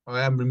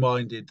I am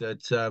reminded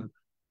that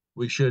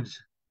we should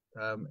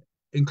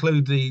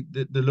include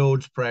the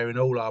Lord's Prayer in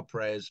all our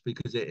prayers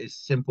because it is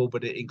simple,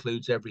 but it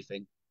includes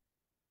everything.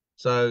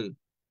 So,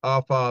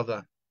 our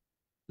Father,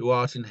 who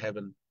art in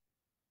heaven,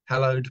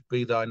 hallowed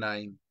be thy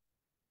name.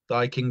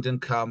 Thy kingdom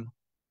come,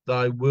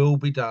 thy will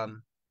be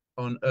done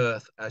on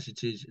earth as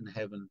it is in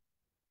heaven.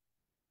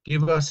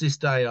 Give us this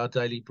day our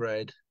daily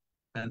bread,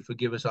 and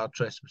forgive us our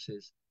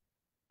trespasses,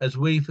 as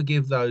we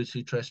forgive those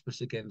who trespass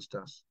against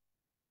us.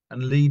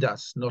 And lead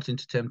us not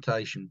into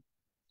temptation,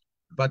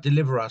 but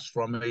deliver us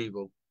from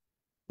evil.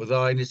 For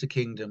thine is the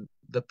kingdom,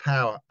 the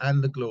power,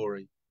 and the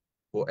glory,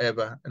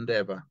 forever and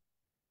ever.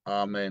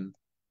 Amen.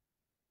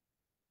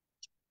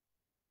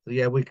 So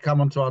yeah, we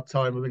come on to our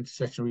time of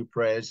intercessory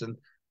prayers, and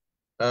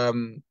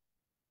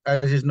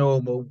as is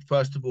normal,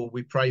 first of all,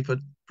 we pray for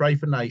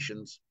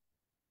nations.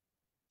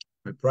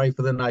 We pray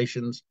for the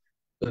nations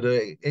that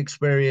are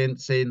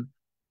experiencing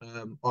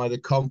either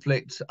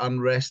conflict,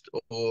 unrest,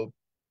 or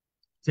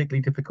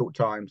particularly difficult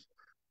times.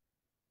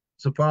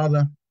 So,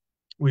 Father,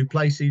 we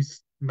place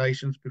these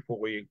nations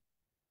before you.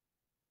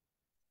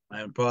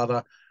 And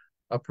Father,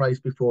 I place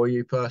before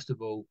you, first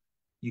of all,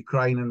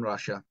 Ukraine and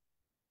Russia,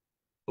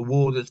 a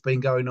war that's been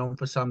going on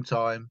for some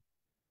time.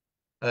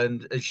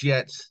 And as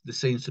yet, there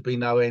seems to be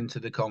no end to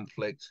the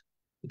conflict.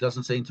 There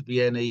doesn't seem to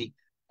be any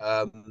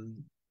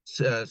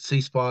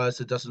ceasefires.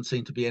 There doesn't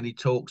seem to be any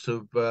talks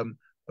of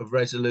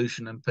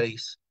resolution and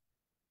peace.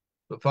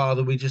 But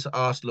Father, we just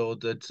ask,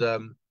 Lord, that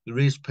there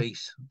is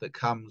peace that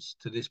comes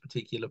to this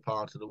particular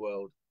part of the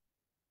world.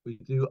 We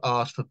do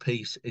ask for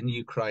peace in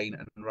Ukraine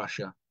and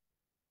Russia,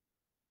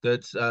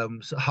 that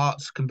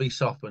hearts can be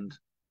softened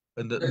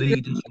and that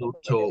leaders will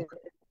talk.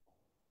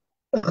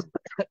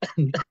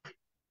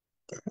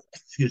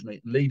 Excuse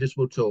me, leaders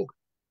will talk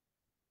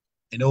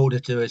in order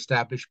to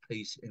establish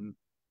peace in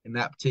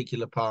that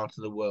particular part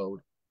of the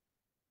world.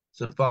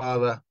 So,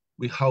 Father,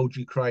 we hold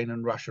Ukraine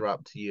and Russia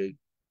up to you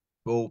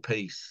for all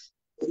peace.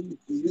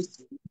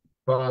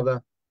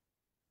 Father,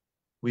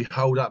 we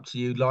hold up to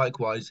you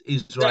likewise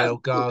Israel,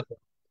 Gaza,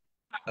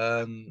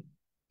 and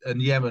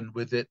Yemen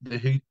with the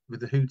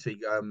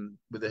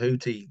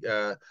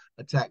Houthi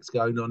attacks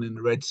going on in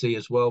the Red Sea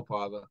as well,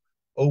 Father.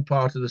 All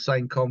part of the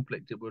same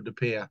conflict, it would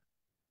appear.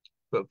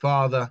 But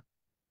Father,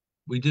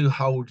 we do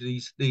hold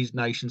these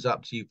nations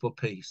up to you for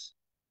peace.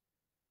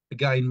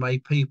 Again, may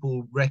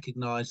people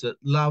recognize that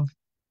love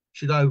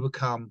should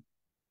overcome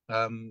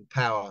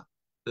power,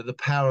 that the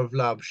power of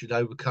love should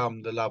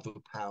overcome the love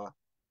of power,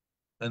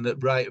 and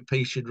that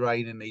peace should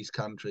reign in these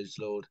countries,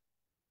 Lord.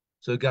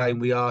 So again,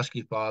 we ask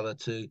you, Father,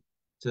 to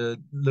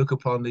look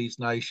upon these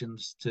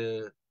nations,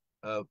 to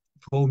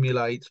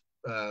formulate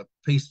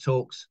peace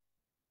talks,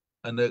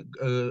 and a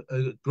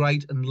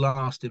great and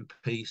lasting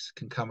peace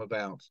can come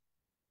about.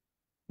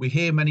 We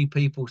hear many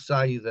people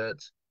say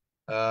that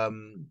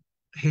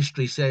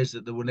history says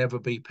that there will never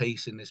be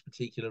peace in this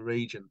particular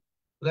region.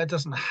 But that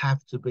doesn't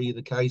have to be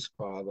the case,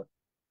 Father.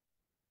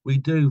 We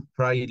do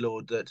pray,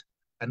 Lord, that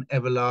an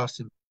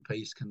everlasting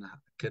peace can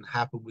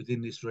happen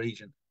within this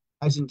region,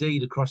 as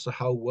indeed across the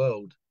whole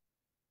world.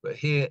 But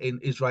here in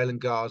Israel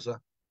and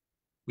Gaza,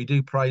 we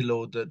do pray,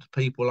 Lord, that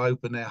people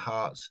open their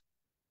hearts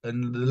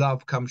and the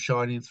love comes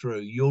shining through,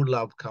 your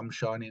love comes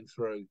shining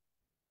through,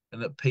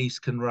 and that peace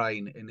can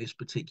reign in this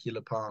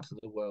particular part of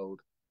the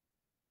world.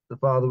 So,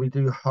 Father, we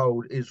do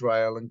hold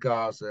Israel and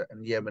Gaza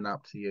and Yemen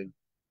up to you.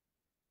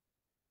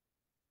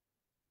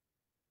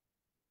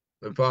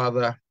 And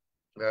Father,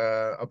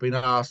 I've been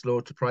asked,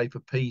 Lord, to pray for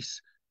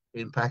peace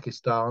in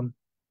Pakistan.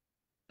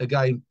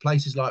 Again,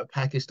 places like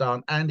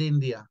Pakistan and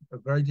India are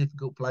very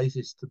difficult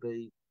places to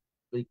be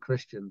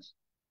Christians.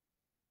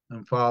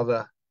 And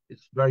Father,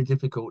 it's very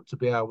difficult to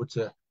be able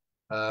to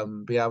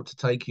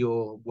take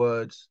your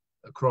words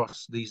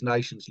across these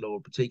nations,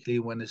 Lord, particularly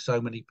when there's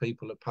so many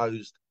people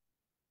opposed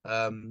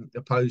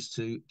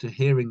to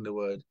hearing the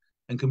word,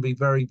 and can be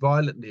very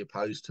violently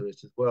opposed to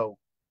it as well.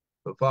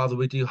 But Father,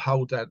 we do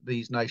hold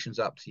these nations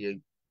up to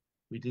you.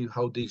 We do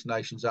hold these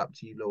nations up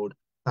to you, Lord.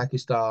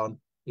 Pakistan,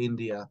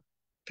 India,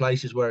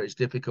 places where it's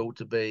difficult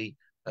to be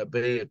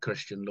a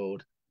Christian,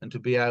 Lord, and to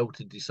be able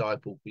to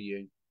disciple for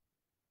you.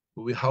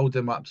 But we hold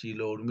them up to you,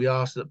 Lord, and we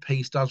ask that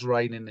peace does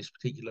reign in this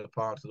particular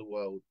part of the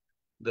world,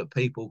 that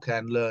people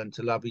can learn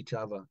to love each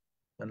other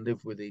and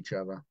live with each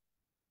other.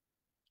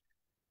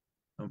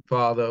 And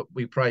Father,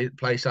 we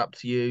place up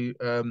to you.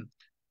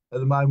 At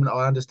the moment,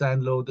 I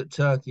understand, Lord, that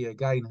Turkey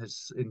again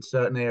has, in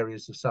certain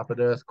areas, have suffered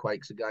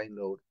earthquakes again,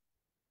 Lord.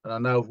 And I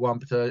know of one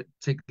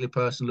particular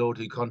person, Lord,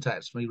 who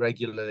contacts me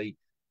regularly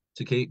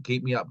to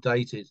keep me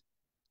updated.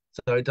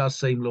 So it does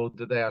seem, Lord,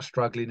 that they are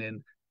struggling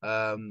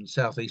in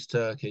southeast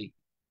Turkey,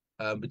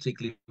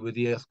 particularly with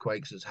the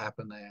earthquakes that's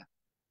happened there.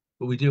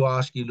 But we do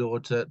ask you,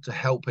 Lord, to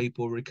help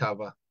people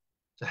recover,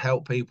 to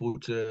help people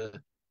to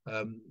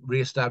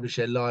re-establish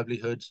their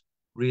livelihoods,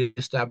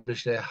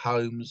 re-establish their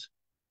homes,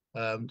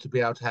 to be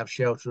able to have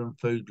shelter and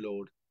food,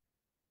 Lord.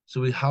 So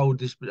we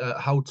hold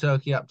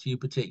Turkey up to you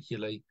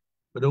particularly,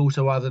 but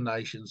also other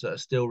nations that are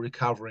still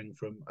recovering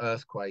from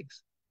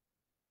earthquakes.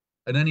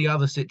 And any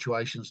other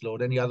situations,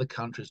 Lord, any other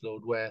countries,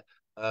 Lord, where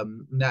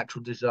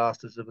natural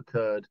disasters have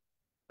occurred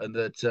and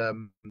that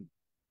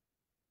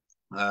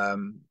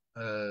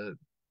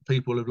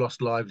people have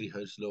lost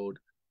livelihoods, Lord.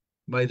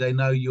 May they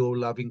know your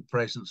loving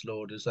presence,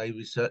 Lord, as they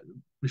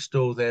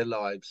restore their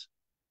lives.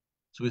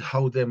 So we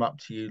hold them up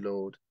to you,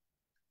 Lord.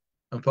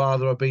 And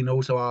Father, I've been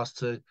also asked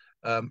to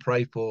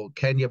pray for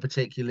Kenya,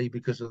 particularly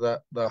because of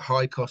the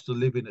high cost of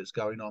living that's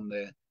going on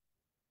there.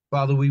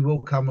 Father, we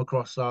will come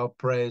across our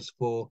prayers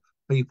for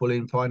people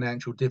in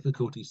financial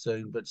difficulty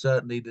soon, but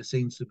certainly there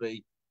seems to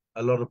be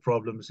a lot of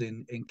problems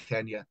in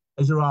Kenya,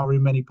 as there are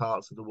in many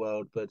parts of the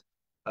world. But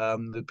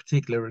the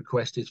particular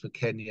request is for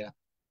Kenya,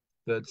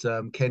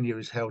 that Kenya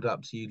is held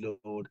up to you,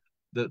 Lord,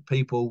 that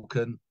people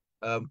can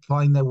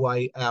find their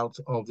way out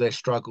of their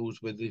struggles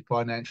with the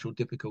financial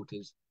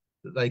difficulties,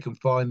 that they can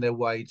find their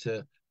way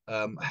to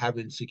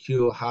having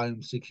secure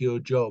homes, secure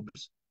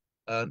jobs,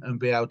 and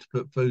be able to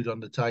put food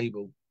on the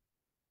table.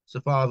 So,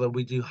 Father,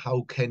 we do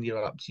hold Kenya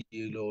up to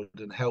you, Lord,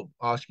 and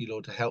ask you,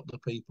 Lord, to help the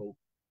people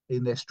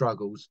in their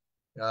struggles,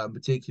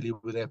 particularly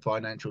with their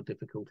financial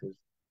difficulties.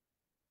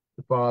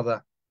 So,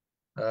 Father,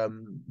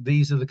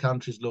 these are the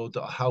countries, Lord,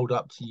 that hold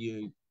up to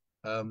you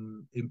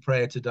in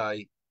prayer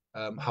today,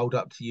 hold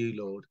up to you,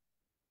 Lord.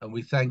 And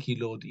we thank you,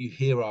 Lord, that you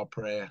hear our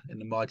prayer in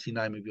the mighty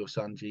name of your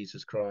Son,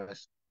 Jesus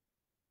Christ.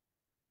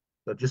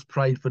 So I've just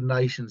prayed for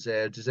nations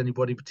there. Does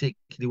anybody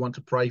particularly want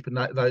to pray for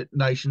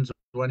nations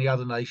or any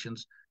other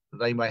nations that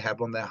they may have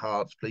on their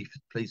hearts?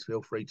 Please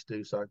feel free to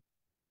do so.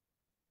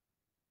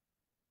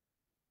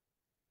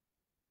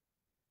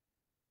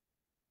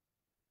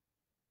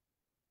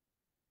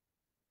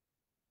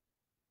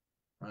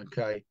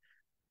 Okay.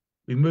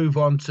 We move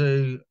on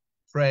to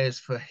prayers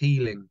for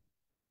healing.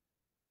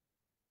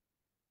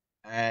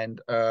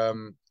 And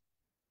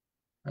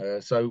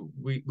so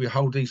we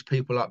hold these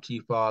people up to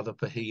you, Father,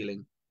 for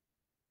healing.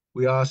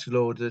 We ask,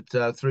 Lord,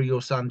 that through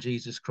your Son,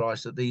 Jesus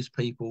Christ, that these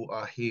people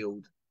are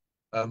healed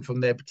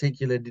from their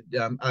particular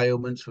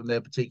ailments, from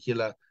their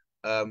particular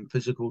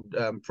physical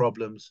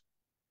problems.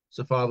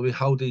 So, Father, we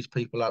hold these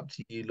people up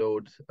to you,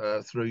 Lord,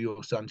 through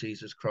your Son,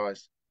 Jesus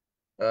Christ.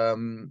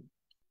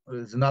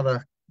 There's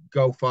another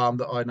gold farm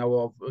that I know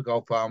of, a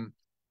gold farm,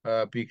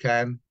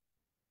 Buchanan,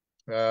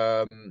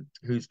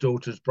 whose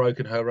daughter's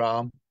broken her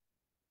arm.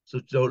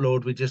 So,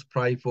 Lord, we just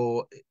pray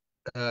for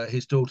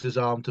his daughter's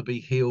arm to be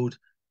healed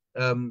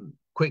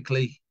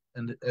quickly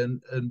and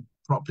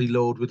properly,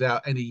 Lord,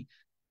 without any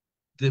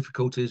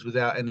difficulties,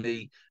 without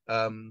any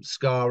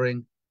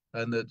scarring,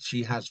 and that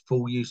she has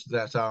full use of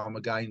that arm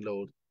again,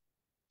 Lord.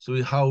 So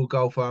we hold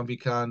Golfarm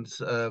Buchanan's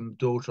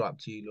daughter up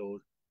to you,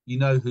 Lord. You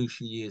know who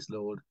she is,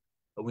 Lord,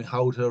 and we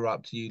hold her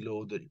up to you,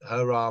 Lord, that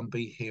her arm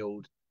be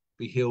healed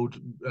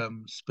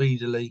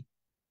speedily,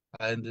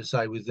 and to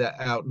say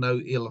without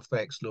no ill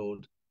effects,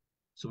 Lord.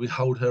 So we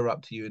hold her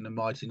up to you in the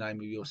mighty name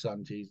of your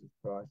Son, Jesus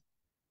Christ.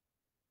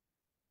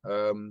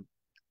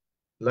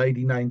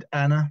 Lady named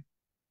Anna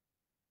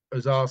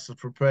has asked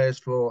for prayers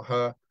for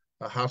her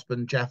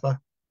husband, Jaffa,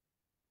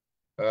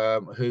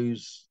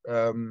 who's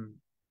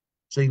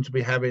seems to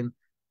be having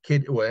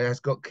has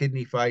got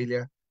kidney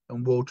failure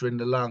and water in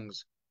the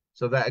lungs.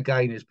 So that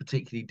again is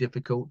particularly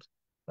difficult.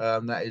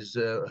 That is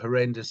a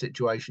horrendous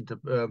situation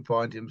to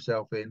find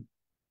himself in.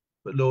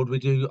 But Lord, we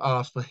do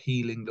ask for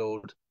healing,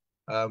 Lord,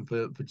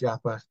 for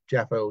Jaffa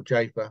or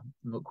Jaffa.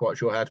 I'm not quite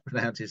sure how to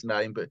pronounce his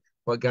name, but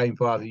again,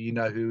 Father, you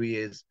know who he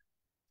is.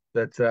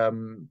 That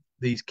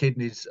these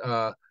kidneys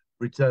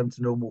return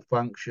to normal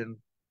function,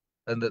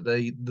 and that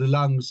the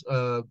lungs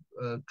are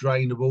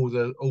drained of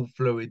all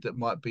fluid that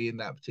might be in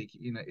that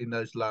particular in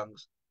those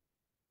lungs.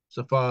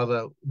 So,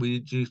 Father, we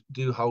do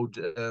hold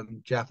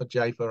Jaffa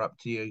up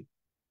to you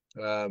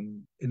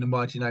in the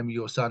mighty name of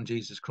your Son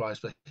Jesus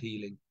Christ for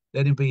healing.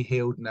 Let him be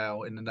healed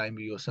now in the name of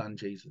your Son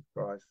Jesus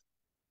Christ.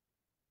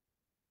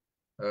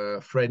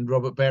 Friend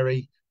Robert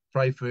Berry,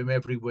 pray for him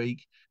every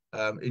week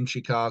in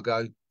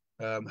Chicago.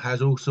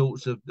 Has all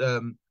sorts of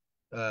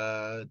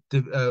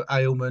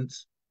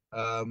ailments.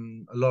 A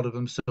lot of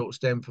them sort of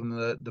stem from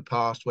the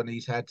past when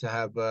he's had to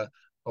have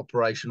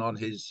operation on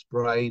his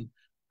brain.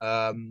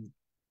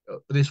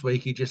 This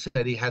week he just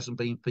said he hasn't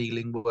been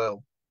feeling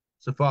well.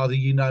 So, Father,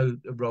 you know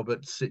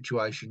Robert's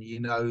situation. You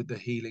know the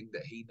healing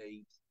that he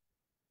needs.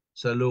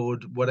 So,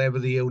 Lord, whatever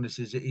the illness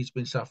is that he's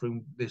been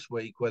suffering this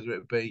week, whether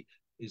it be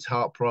his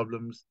heart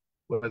problems,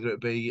 whether it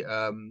be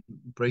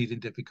breathing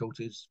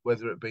difficulties,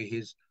 whether it be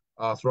his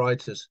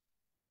arthritis,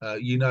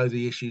 you know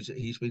the issues that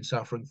he's been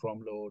suffering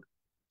from, Lord.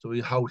 So we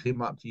hold him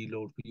up to you,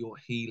 Lord, for your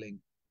healing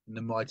in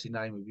the mighty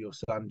name of your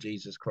Son,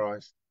 Jesus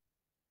Christ.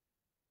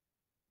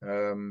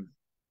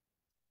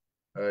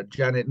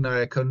 Janet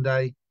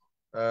Nayakunde,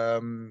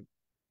 her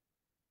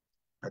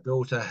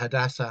daughter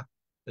Hadassah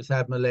has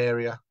had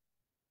malaria.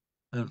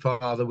 And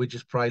Father, we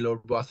just pray, Lord.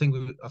 But I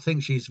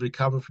think she's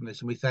recovered from this,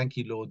 and we thank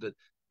you, Lord, that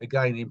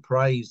again in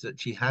praise that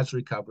she has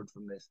recovered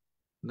from this,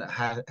 and that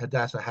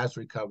Hadassah has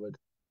recovered,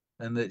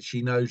 and that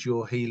she knows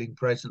your healing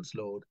presence,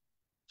 Lord.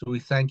 So we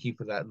thank you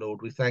for that,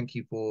 Lord. We thank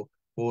you for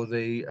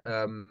the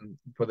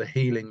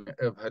healing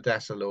of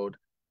Hadassah, Lord.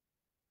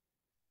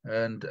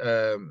 And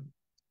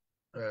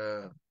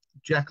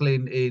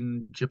Jacqueline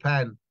in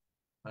Japan,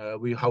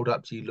 we hold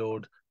up to you,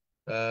 Lord.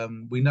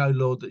 We know,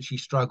 Lord, that she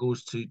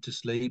struggles to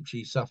sleep.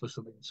 She suffers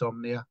from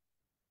insomnia.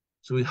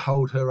 So we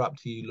hold her up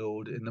to you,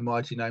 Lord, in the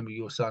mighty name of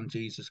your Son,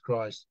 Jesus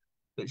Christ,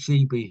 that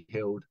she be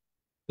healed,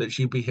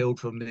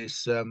 from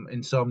this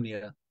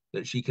insomnia,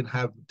 that she can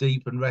have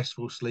deep and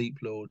restful sleep,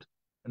 Lord,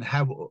 and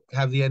have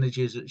the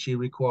energies that she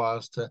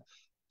requires to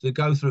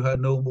go through her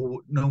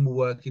normal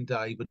working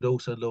day, but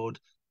also, Lord,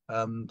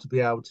 to be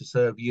able to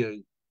serve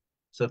you.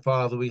 So,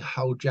 Father, we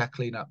hold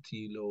Jacqueline up to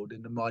you, Lord,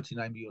 in the mighty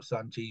name of your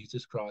Son,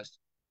 Jesus Christ,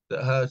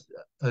 that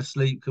her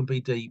sleep can be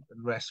deep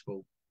and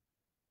restful.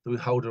 So we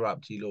hold her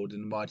up to you, Lord,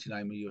 in the mighty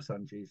name of your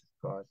Son, Jesus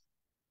Christ.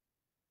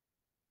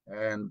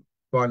 And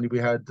finally, we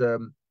had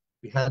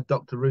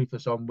Dr.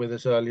 Rufus on with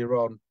us earlier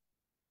on.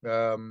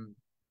 Had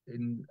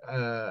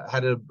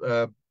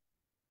a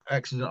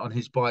accident on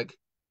his bike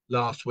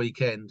last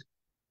weekend.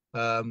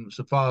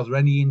 So, Father,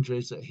 any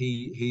injuries that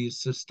he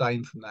has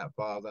sustained from that,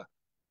 Father,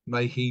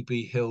 may he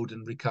be healed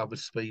and recovered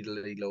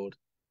speedily, Lord.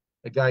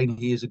 Again,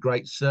 he is a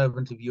great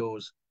servant of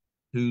yours,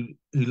 who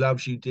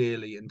loves you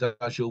dearly and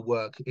does your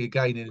work,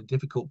 again, in a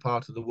difficult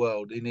part of the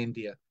world, in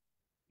India.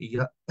 He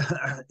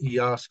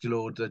asks,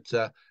 Lord,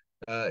 that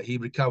he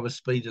recovers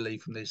speedily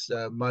from this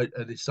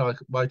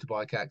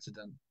motorbike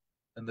accident,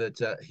 and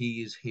that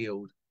he is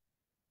healed.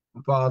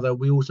 And Father,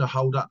 we also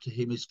hold up to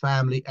him his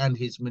family and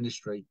his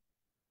ministry.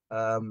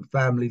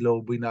 Family,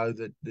 Lord, we know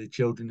that the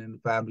children in the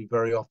family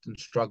very often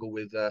struggle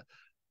with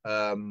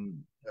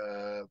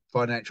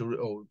financial,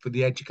 or for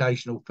the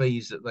educational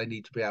fees that they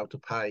need to be able to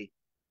pay.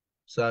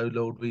 So,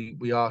 Lord,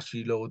 we ask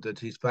you, Lord, that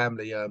his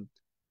family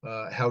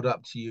held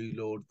up to you,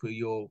 Lord, for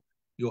your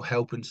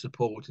help and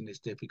support in this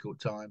difficult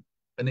time,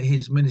 and that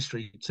his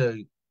ministry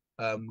too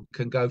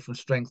can go from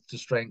strength to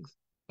strength,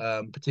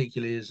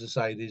 particularly, as I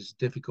say, this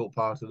difficult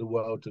part of the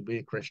world to be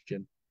a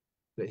Christian,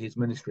 that his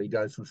ministry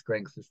goes from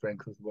strength to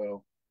strength as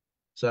well.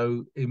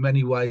 So in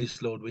many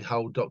ways, Lord, we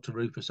hold Dr.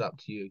 Rufus up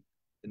to you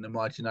in the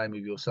mighty name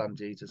of your Son,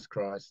 Jesus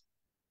Christ.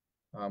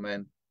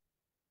 Amen.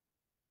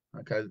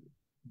 Okay,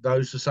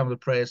 those are some of the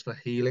prayers for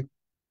healing.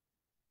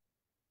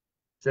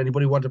 Does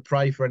anybody want to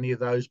pray for any of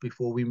those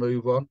before we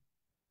move on?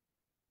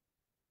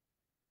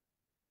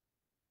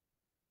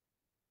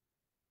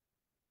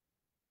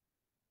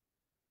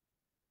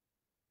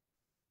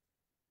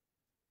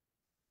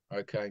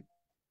 Okay.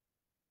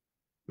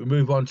 We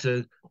move on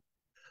to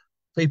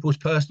people's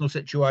personal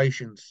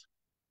situations.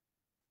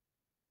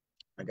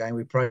 Again,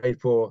 we prayed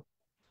for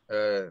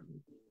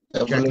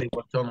Jacqueline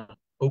Watson.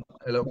 Oh,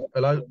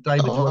 hello,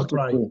 David. Do you want to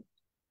pray?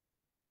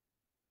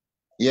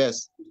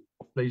 Yes.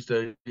 Please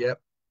do.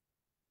 Yep.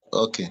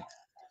 Okay.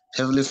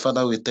 Heavenly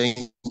Father, we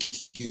thank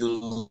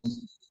you.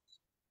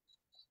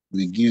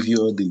 We give you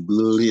all the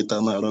glory,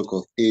 eternal rock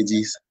of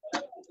ages.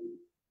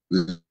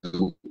 We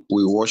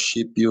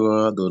worship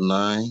you,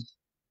 Adonai.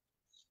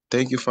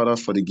 Thank you, Father,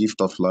 for the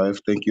gift of life.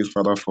 Thank you,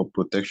 Father, for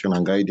protection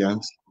and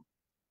guidance.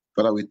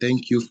 Father, we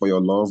thank you for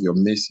your love, your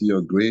mercy,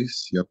 your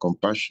grace, your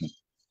compassion.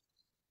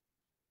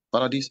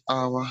 Father, this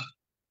hour,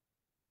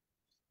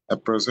 I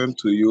present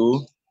to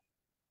you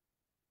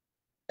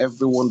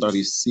everyone that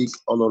is sick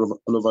all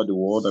over the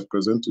world. I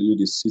present to you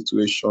the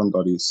situation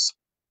that is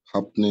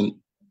happening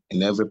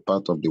in every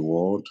part of the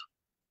world.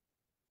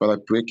 Father, I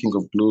pray, King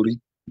of Glory,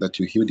 that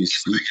you heal the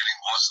sick.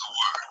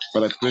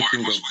 Father, I pray,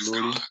 King of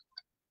Glory,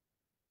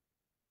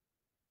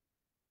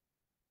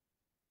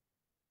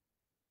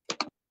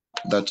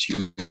 that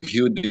you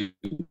heal the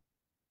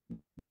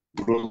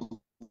broken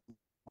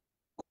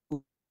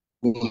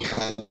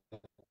hearted.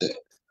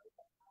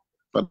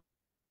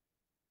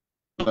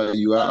 Father,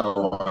 you are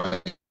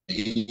our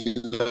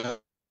healer.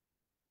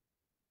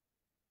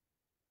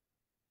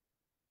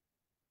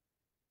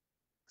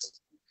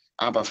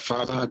 Abba,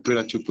 Father, I pray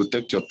that you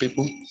protect your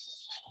people.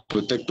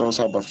 Protect us,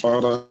 Abba,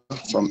 Father,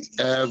 from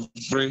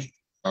every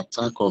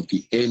attack of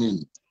the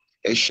enemy.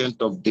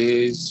 Ancient of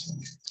days,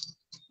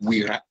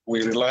 we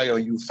rely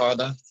on you,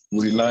 Father.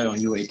 We rely on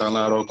you,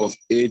 eternal rock of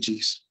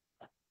ages.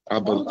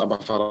 Abba,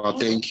 Father,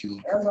 thank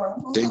you.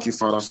 Thank you,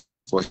 Father,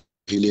 for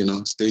healing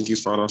us. Thank you,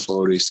 Father,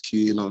 for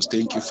rescuing us.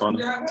 Thank you,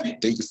 Father.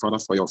 Thank you, Father,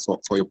 for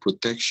your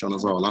protection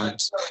of our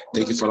lives.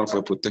 Thank you, Father, for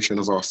your protection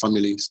of our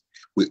families.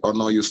 We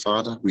honor you,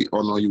 Father. We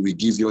honor you. We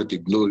give you the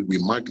glory. We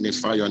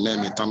magnify your name,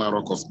 eternal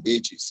rock of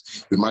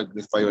ages. We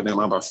magnify your name,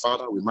 Abba,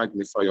 Father. We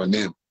magnify your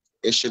name.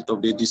 Ancient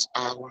of days, this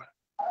hour,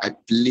 I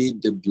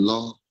plead the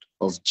blood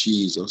of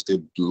Jesus, the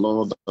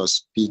blood that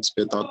speaks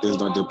better things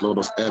than the blood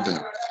of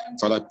Abel.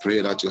 Father, I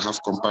pray that you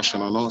have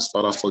compassion on us.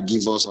 Father,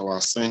 forgive us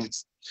our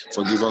sins.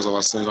 Forgive us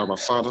our sins, our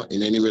Father,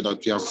 in any way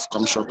that we have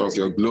come short of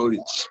your glory,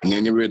 in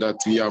any way that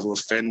we have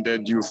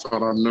offended you,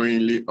 Father,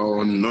 knowingly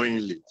or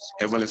unknowingly.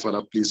 Heavenly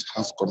Father, please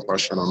have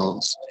compassion on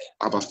us.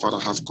 Abba, Father,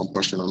 have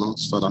compassion on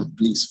us. Father,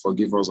 please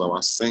forgive us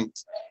our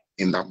sins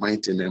in the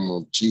mighty name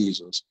of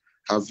Jesus.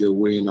 Have your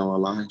way in our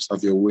lives.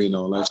 Have your way in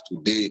our lives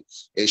today.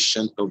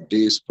 Ancient of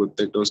days,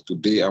 protect us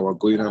today. Our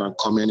going out and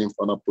coming in,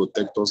 Father,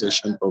 protect us,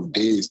 ancient of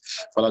days.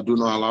 Father, do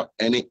not allow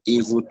any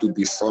evil to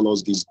befall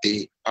us this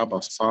day.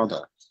 Abba,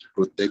 Father,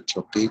 protect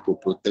your people,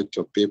 protect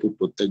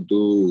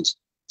those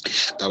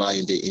that are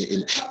in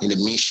the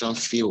mission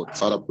field.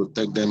 Father,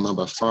 protect them,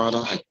 Abba, Father.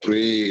 I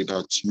pray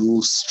that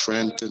you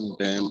strengthen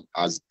them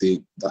as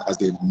they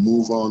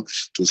move on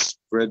to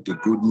spread the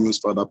good news.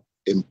 Father,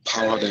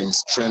 empower them,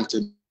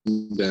 strengthen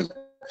them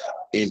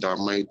in the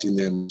mighty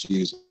name of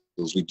Jesus.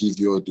 We give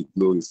you all the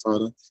glory,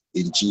 Father.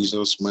 In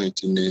Jesus'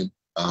 mighty name,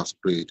 I have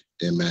prayed.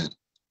 Amen.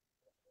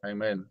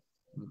 Amen.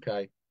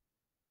 Okay.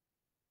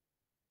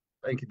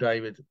 Thank you,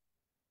 David.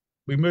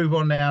 We move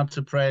on now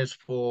to prayers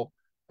for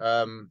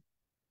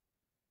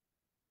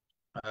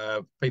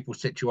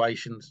people's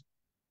situations.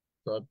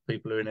 So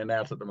people are in and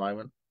out at the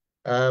moment.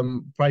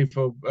 Pray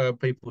for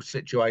people's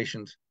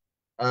situations.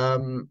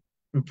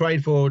 We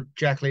prayed for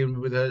Jacqueline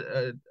with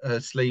her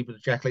sleep,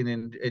 Jacqueline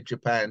in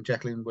Japan,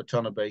 Jacqueline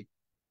Watanabe.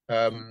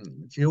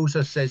 She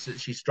also says that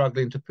she's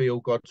struggling to feel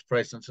God's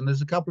presence. And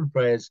there's a couple of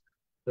prayers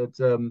that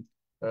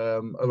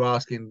are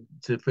asking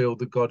to feel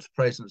the God's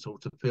presence or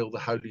to feel the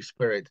Holy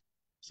Spirit.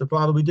 So,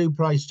 Father, we do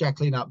praise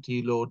Jacqueline up to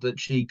you, Lord, that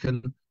she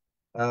can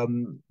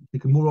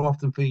more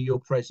often feel your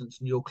presence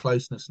and your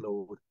closeness,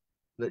 Lord,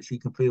 that she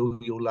can feel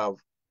your love.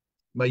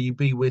 May you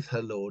be with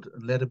her, Lord,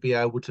 and let her be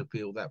able to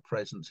feel that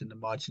presence in the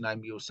mighty name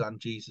of your Son,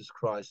 Jesus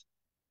Christ,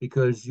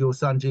 because your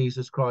Son,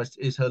 Jesus Christ,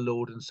 is her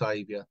Lord and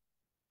Saviour.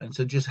 And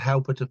so just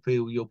help her to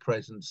feel your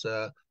presence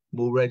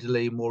more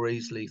readily, more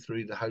easily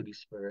through the Holy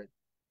Spirit.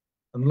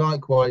 And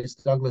likewise,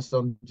 Douglas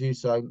on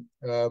Juso,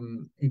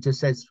 he just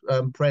says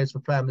prayers for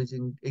families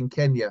in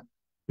Kenya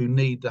who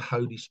need the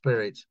Holy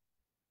Spirit.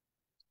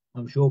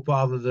 I'm sure,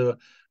 Father,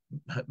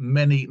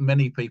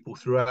 many people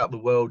throughout the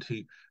world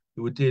who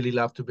would dearly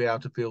love to be able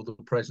to feel the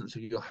presence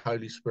of your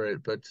Holy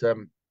Spirit. But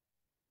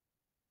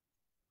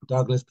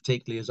Douglas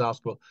particularly has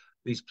asked for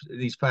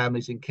these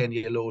families in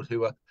Kenya, Lord,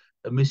 who are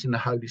missing the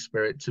Holy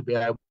Spirit, to be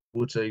able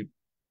to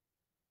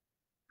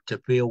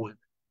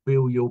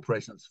feel your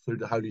presence through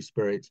the Holy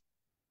Spirit.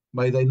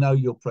 May they know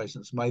your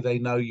presence. May they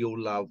know your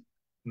love.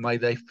 May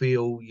they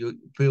feel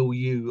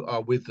you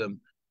are with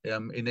them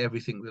in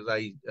everything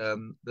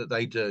that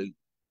they do.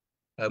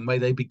 May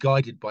they be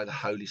guided by the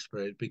Holy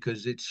Spirit,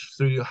 because it's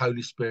through your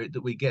Holy Spirit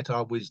that we get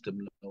our wisdom,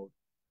 Lord.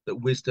 That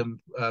wisdom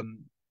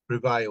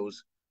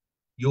prevails.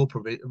 Your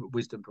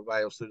wisdom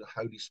prevails through the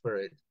Holy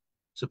Spirit.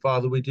 So,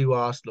 Father, we do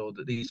ask, Lord,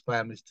 that these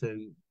families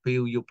too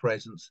feel your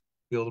presence,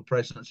 feel the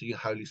presence of your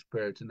Holy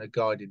Spirit, and they're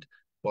guided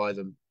by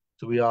them.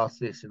 So we ask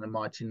this in the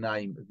mighty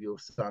name of your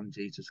Son,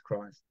 Jesus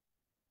Christ.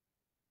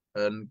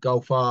 And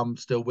Gold Farm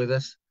still with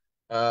us.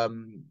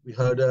 We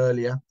heard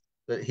earlier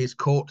that his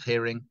court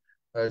hearing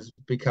has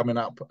be coming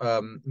up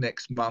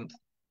next month.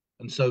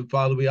 And so,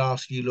 Father, we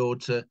ask you,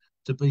 Lord, to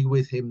be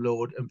with him,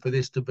 Lord, and for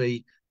this to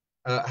be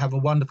have a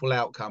wonderful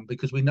outcome,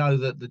 because we know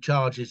that the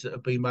charges that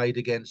have been made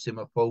against him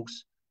are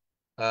false.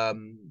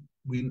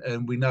 We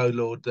know,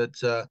 Lord,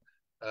 that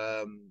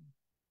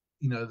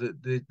you know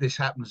that this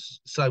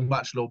happens so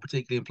much, Lord,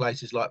 particularly in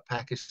places like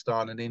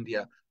Pakistan and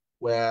India,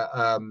 where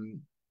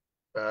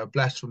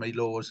blasphemy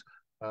laws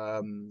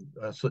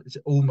it's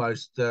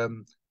almost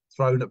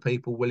thrown at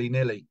people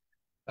willy-nilly,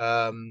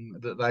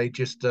 that they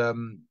just throw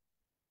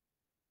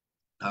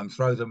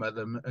them at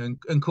them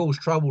and cause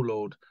trouble,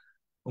 Lord.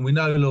 And we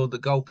know, Lord,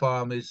 that Gold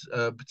Farm is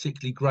a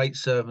particularly great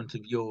servant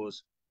of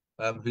yours,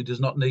 who does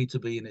not need to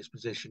be in his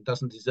position,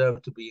 doesn't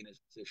deserve to be in his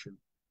position.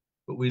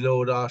 But we,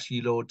 Lord, ask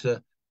you, Lord, to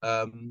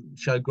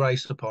show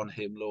grace upon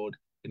him, Lord,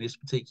 in this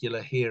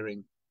particular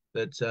hearing,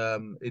 that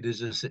it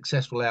is a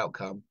successful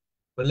outcome.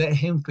 But let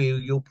him feel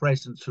your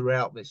presence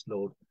throughout this,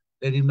 Lord.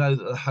 Let him know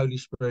that the Holy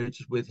Spirit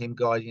is with him,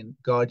 guiding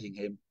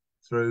him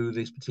through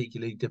this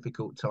particularly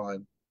difficult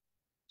time.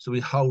 So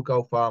we hold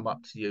Gold Farm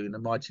up to you in the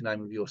mighty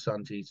name of your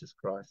Son, Jesus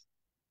Christ.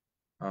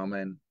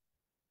 Amen.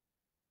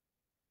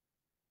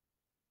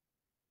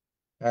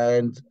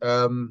 And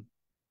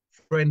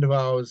friend of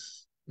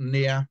ours,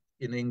 Nia,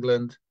 in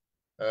England,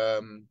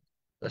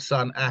 her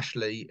son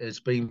Ashley has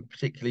been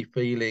particularly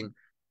feeling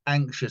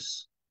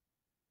anxious.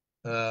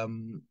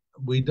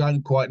 We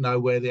don't quite know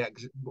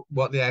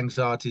what the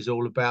anxiety is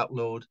all about,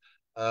 Lord.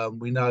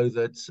 We know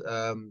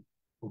that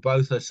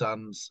both her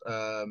sons,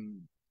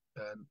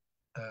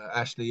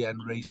 Ashley and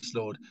Reese,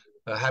 Lord,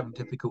 are having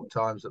difficult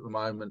times at the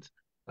moment,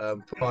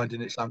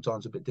 finding it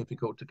sometimes a bit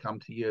difficult to come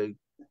to you.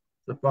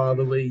 So,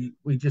 Father, we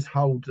just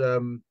hold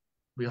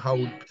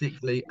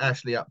particularly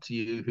Ashley up to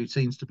you, who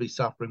seems to be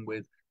suffering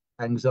with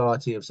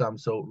anxiety of some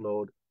sort,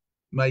 Lord.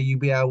 May you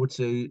be able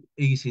to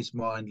ease his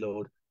mind,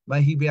 Lord.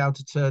 May he be able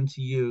to turn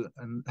to you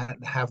and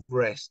have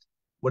rest.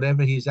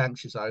 Whatever he's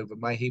anxious over,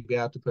 may he be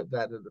able to put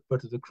that at the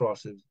foot of the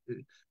cross,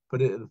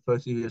 put it at the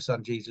foot of your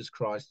Son, Jesus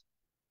Christ,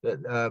 that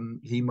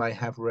he may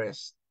have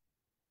rest,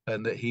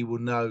 and that he will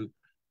know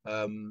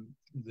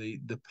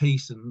the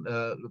peace and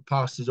the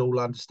passes all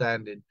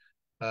understanding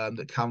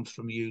that comes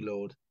from you,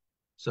 Lord.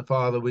 So,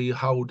 Father, we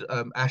hold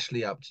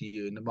Ashley up to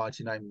you in the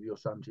mighty name of your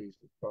Son,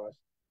 Jesus Christ.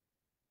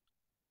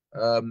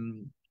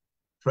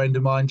 Friend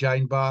of mine,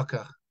 Jane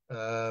Barker,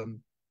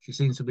 she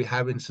seems to be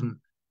having some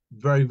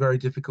very, very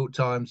difficult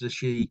times as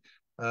she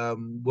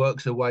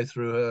works her way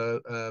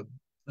through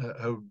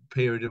her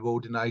period of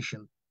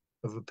ordination,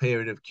 of a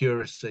period of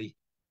curacy.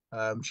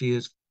 She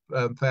has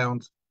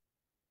found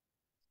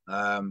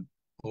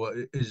or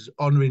is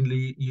honouring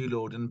you,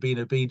 Lord, and being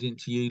obedient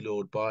to you,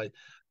 Lord, by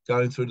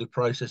going through the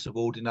process of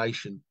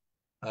ordination.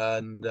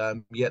 And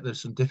yet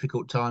there's some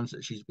difficult times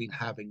that she's been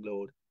having,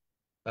 Lord.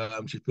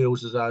 She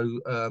feels as though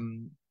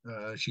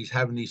she's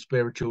having these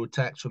spiritual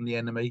attacks from the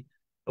enemy.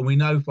 And we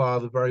know,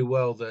 Father, very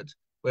well that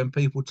when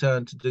people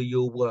turn to do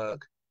your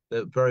work,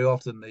 that very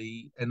often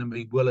the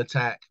enemy will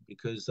attack,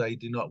 because they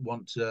do not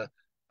want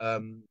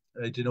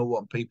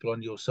people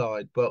on your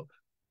side. But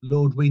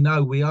Lord, we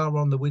know we are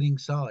on the winning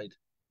side.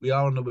 We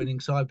are on the winning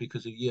side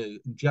because of you.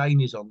 And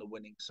Jane is on the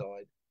winning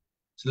side.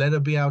 So let her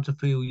be able to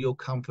feel your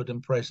comfort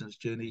and presence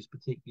during these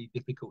particularly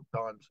difficult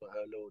times for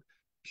her, Lord.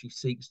 She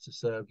seeks to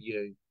serve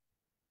you.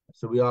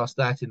 So we ask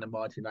that in the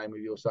mighty name of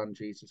your Son,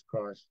 Jesus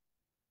Christ.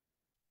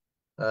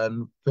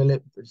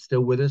 Philip is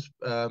still with us.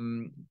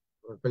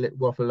 Philip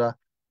Waffler,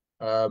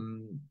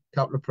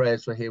 couple of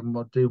prayers for him.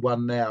 We'll do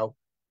one now.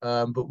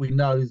 But we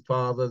know,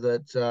 Father,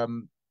 that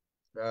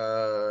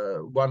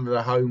one of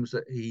the homes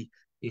that he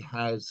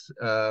has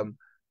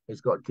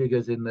got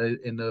jiggers in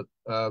the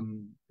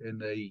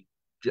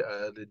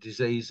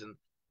disease and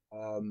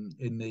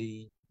in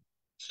the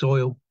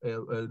soil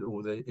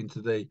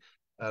into the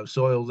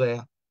soil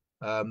there,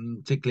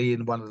 particularly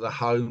in one of the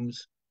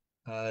homes.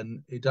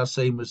 And it does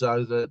seem as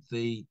though that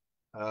the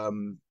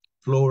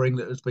flooring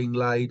that has been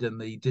laid and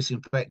the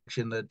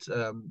disinfection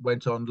that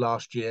went on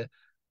last year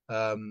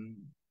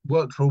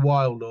worked for a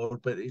while,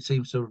 Lord, but it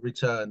seems to have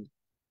returned.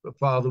 But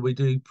Father, we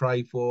do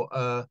pray for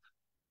a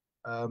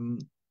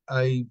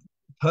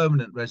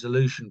permanent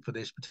resolution for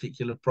this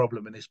particular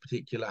problem in this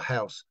particular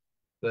house,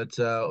 that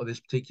or this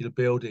particular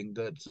building,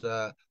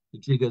 that the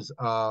jiggers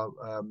are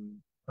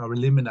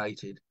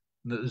eliminated,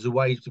 and that there's a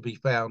way to be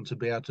found to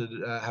be able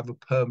to have a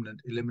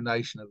permanent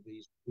elimination of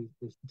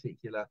this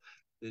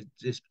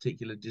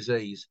particular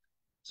disease.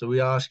 So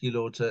we ask you,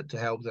 Lord, to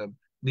help them.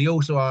 And he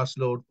also asked,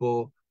 Lord,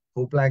 for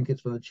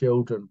blankets for the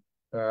children,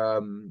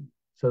 so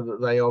that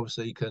they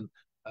obviously can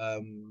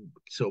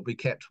sort of be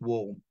kept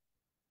warm.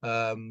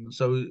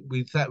 So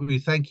we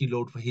thank you,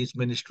 Lord, for his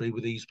ministry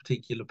with these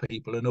particular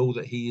people and all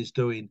that he is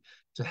doing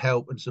to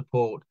help and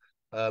support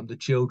the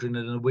children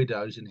and the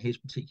widows in his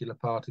particular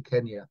part of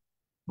Kenya.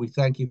 We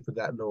thank you for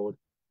that, Lord.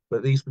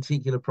 But these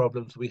particular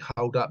problems we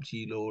hold up to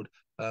you, Lord,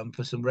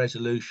 for some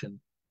resolution,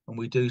 and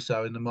we do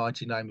so in the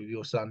mighty name of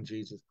your Son,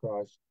 Jesus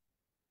Christ.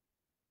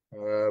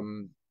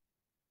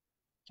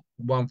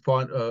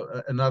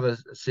 Another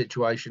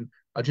situation,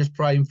 I'm just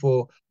praying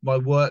for my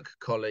work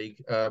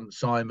colleague,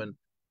 Simon,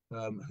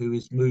 who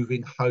is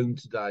moving home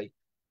today,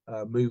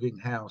 moving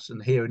house.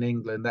 And here in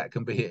England, that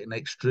can be an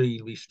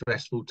extremely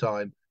stressful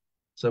time.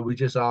 So we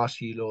just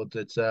ask you, Lord,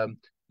 that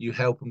you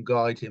help and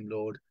guide him,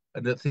 Lord,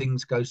 and that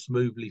things go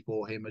smoothly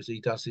for him as he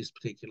does this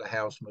particular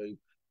house move,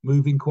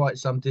 moving quite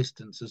some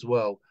distance as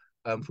well,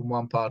 from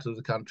one part of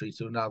the country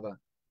to another.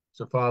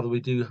 So, Father, we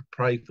do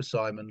pray for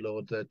Simon,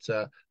 Lord,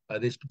 that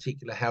this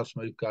particular house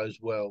move goes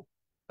well,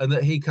 and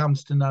that he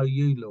comes to know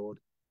you, Lord,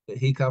 that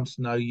he comes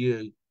to know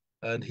you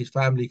and his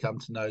family come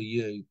to know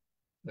you,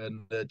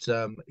 and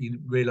that he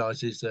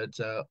realizes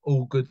that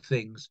all good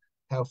things,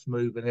 house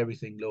move and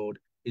everything, Lord,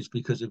 is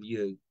because of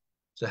you.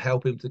 So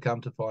help him to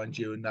come to find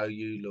you and know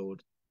you,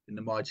 Lord, in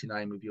the mighty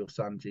name of your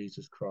Son,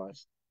 Jesus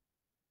Christ.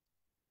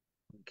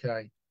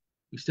 Okay.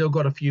 We've still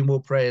got a few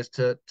more prayers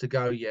to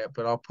go yet,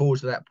 but I'll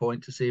pause at that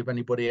point to see if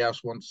anybody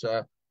else wants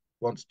to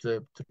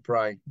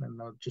pray.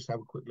 And I'll just have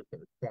a quick look at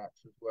the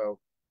chats as well.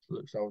 It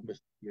looks like I've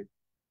missed you.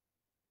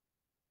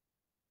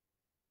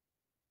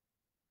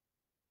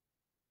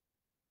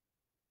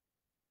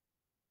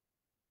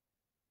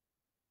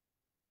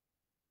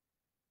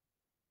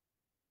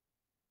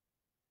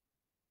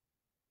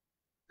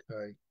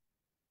 Okay.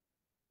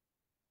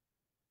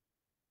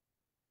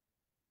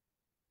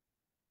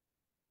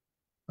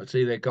 I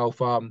see there, Gulf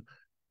Farm.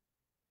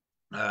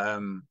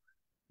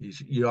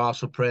 You ask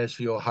for prayers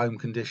for your home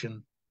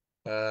condition.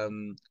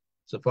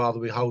 So, Father,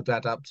 we hold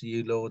that up to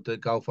you, Lord,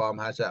 that Gulf Farm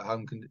has that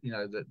home,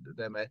 that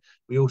them.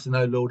 We also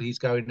know, Lord, he's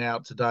going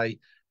out today,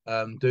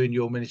 doing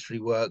your ministry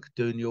work,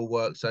 doing your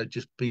work. So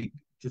just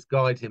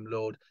guide him,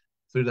 Lord,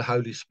 through the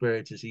Holy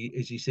Spirit as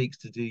he seeks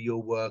to do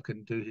your work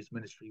and do his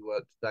ministry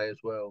work today as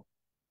well.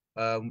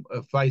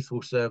 A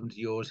faithful servant of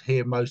yours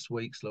here most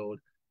weeks, Lord.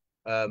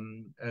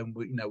 And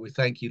we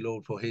thank you,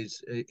 Lord, for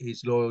his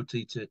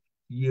loyalty to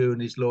you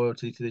and his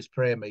loyalty to this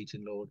prayer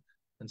meeting, Lord.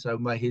 And so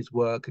may his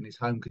work and his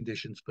home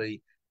conditions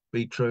be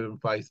true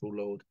and faithful,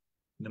 Lord,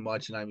 in the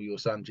mighty name of your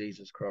Son,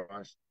 Jesus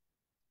Christ.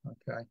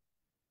 Okay.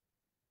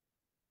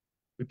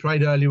 We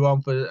prayed earlier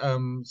on for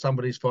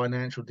somebody's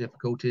financial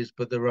difficulties,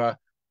 but there are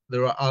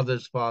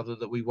others, Father,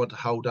 that we want to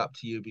hold up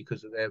to you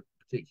because of their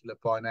particular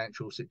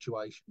financial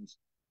situations.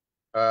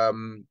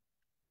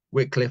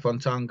 Wycliffe on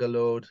Tonga,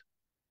 Lord,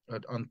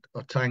 on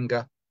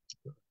Tanga.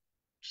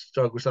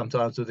 Struggle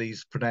sometimes with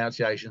these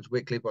pronunciations.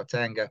 Wycliffe or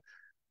Tanga.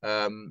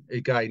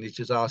 Again, he's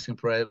just asking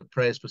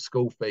prayers for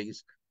school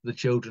fees for the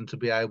children to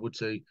be able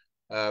to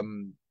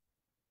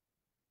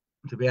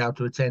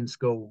attend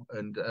school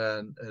and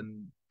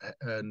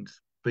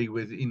be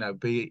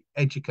be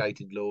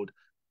educated, Lord,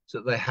 so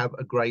that they have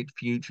a great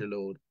future,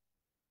 Lord.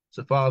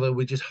 So, Father,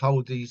 we just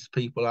hold these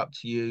people up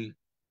to you,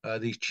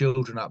 these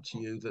children up to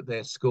you, that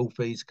their school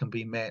fees can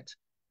be met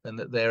and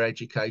that their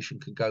education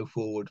can go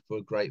forward for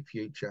a great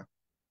future.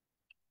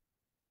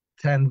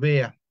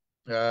 Tanvir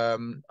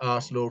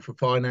asked, Lord, for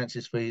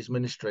finances for his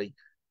ministry.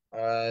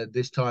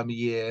 This time of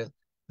year,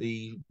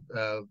 the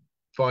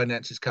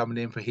finances coming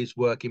in for his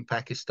work in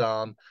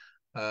Pakistan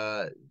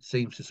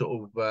seems to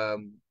sort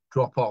of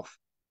drop off.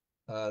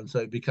 So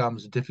it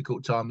becomes a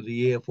difficult time of the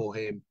year for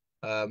him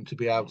to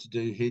be able to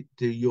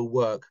do your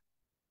work.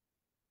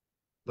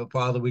 But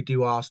Father, we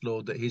do ask,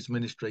 Lord, that his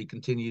ministry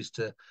continues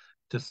to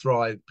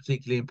thrive,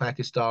 particularly in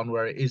Pakistan,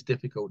 where it is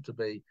difficult to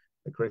be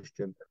a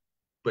Christian.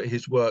 But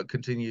his work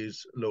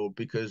continues, Lord,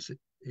 because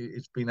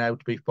it's been able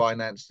to be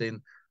financed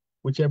in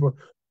whichever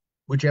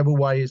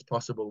way is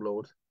possible,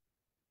 Lord.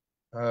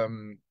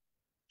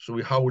 So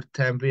we hold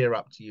Tanvir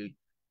up to you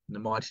in the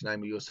mighty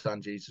name of your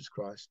Son, Jesus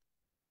Christ.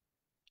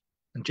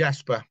 And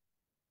Jasper,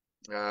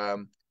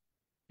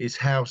 his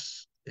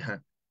house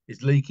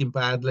is leaking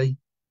badly.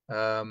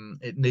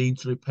 It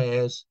needs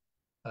repairs.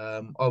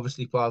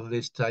 Obviously, Father,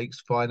 this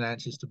takes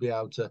finances to be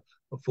able to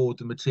afford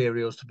the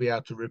materials to be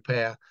able to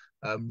repair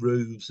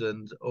roofs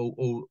and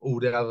all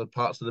the other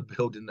parts of the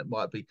building that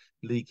might be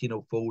leaking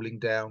or falling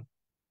down.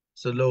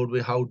 So, Lord, we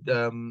hold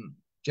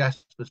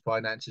Jasper's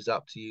finances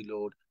up to you,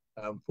 Lord,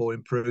 for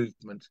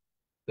improvement,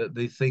 that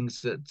the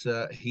things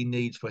that he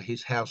needs for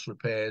his house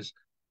repairs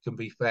can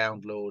be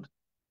found, Lord.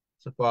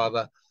 So,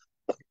 Father,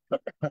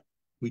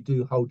 we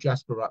do hold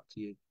Jasper up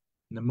to you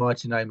in the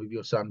mighty name of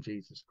your Son,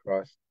 Jesus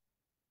Christ.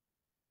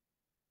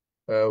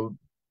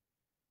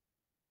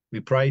 We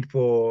prayed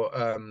for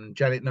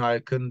Janet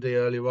Nyakundi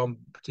earlier on,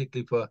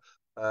 particularly for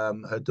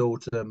her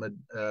daughter,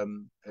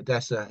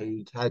 Hadassah,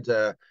 who'd had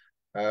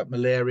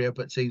malaria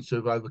but seems to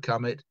have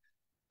overcome it.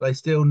 They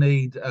still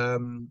need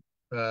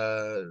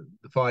the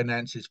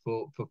finances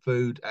for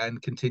food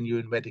and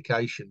continuing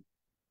medication.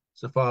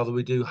 So, Father,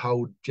 we do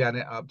hold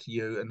Janet up to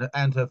you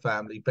and her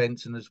family,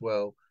 Benson as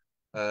well,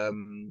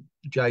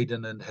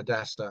 Jaden and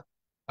Hadassah,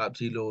 up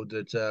to you, Lord,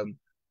 that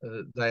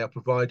they are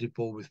provided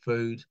for with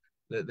food,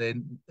 that their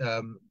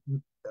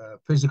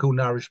physical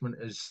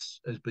nourishment has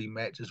been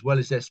met, as well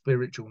as their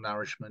spiritual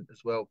nourishment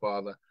as well,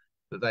 Father,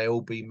 that they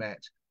all be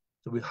met.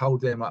 So we hold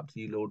them up to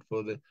you, Lord,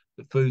 for the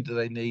food that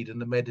they need and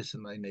the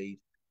medicine they need.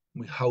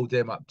 And we hold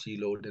them up to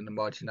you, Lord, in the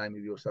mighty name of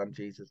your Son,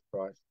 Jesus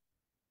Christ.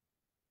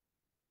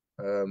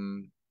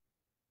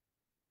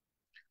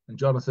 And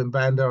Jonathan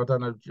Bander, I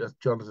don't know, just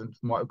Jonathan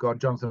might have gone.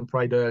 Jonathan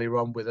prayed earlier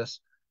on with us.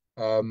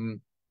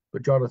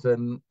 But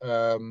Jonathan,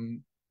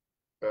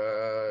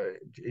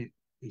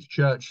 his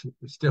church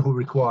is still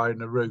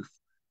requiring a roof.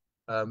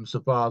 So,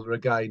 Father,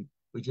 again,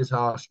 we just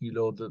ask you,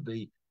 Lord, that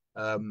the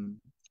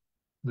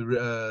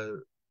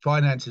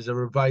finances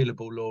are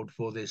available, Lord,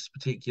 for this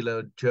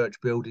particular church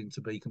building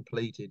to be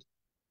completed.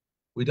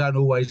 We don't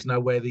always know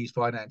where these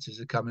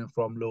finances are coming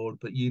from, Lord,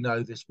 but you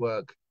know this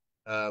work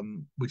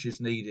which is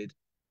needed,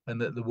 and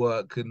that the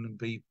work can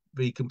be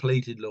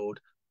completed,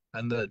 Lord,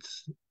 and that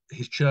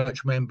his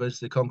church members,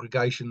 the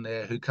congregation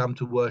there who come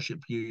to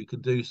worship you,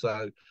 can do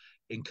so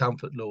in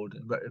comfort, Lord,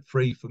 and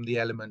free from the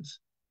elements,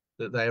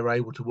 that they are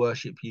able to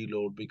worship you,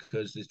 Lord,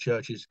 because the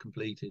church is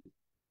completed.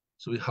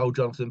 So we hold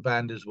Jonathan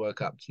Bander's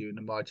work up to you in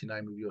the mighty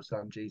name of your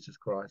Son, Jesus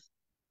Christ.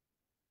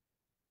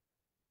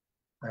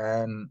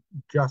 And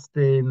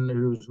Justin,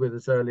 who was with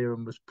us earlier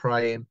and was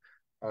praying,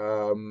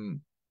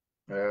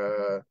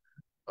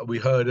 we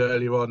heard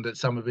earlier on that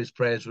some of his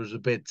prayers was a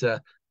bit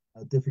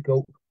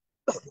difficult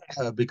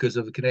because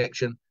of the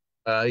connection.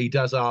 He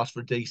does ask for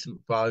a decent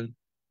phone.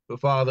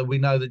 But Father, we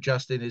know that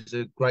Justin is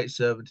a great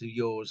servant of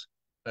yours,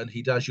 and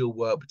he does your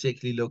work,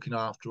 particularly looking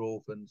after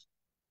orphans.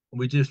 And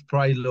we just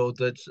pray, Lord,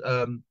 that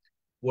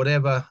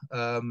whatever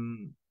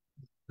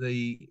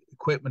the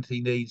equipment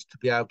he needs to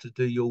be able to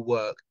do your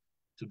work,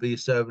 to be a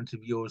servant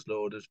of yours,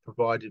 Lord, has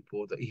provided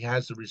for, that he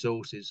has the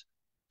resources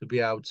to be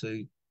able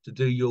to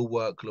do your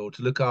work, Lord,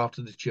 to look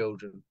after the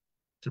children,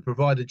 to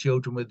provide the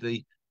children with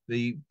the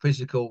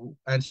physical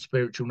and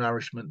spiritual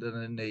nourishment that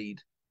they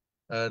need,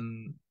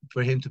 and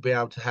for him to be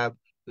able to have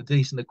the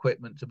decent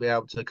equipment to be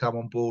able to come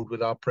on board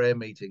with our prayer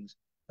meetings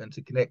and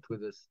to connect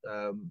with us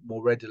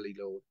more readily,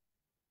 Lord.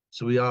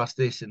 So we ask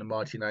this in the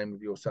mighty name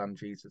of your Son,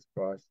 Jesus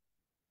Christ.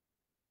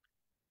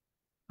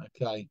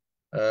 Okay.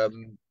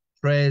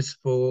 Prayers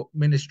for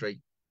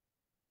ministry.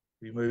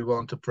 We move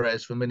on to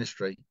prayers for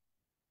ministry.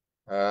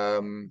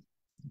 A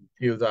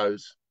few of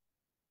those.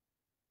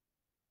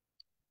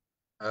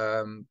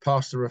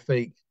 Pastor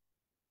Rafiq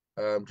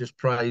just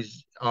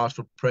asked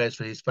for prayers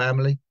for his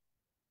family.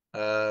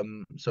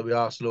 So we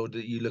ask, Lord,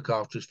 that you look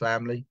after his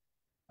family.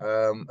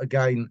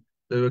 Again,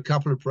 there are a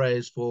couple of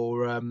prayers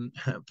for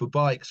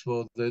bikes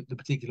for the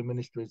particular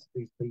ministries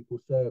these people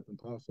serve, and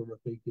Pastor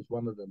Rafiq is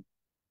one of them.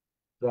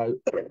 So,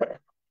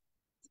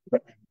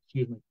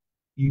 excuse me,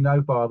 you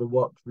know, Father,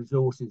 what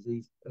resources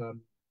these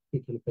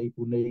particular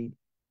people need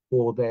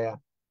for their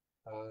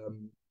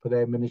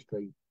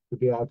ministry, to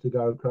be able to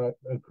go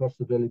across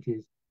the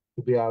villages,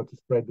 to be able to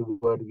spread the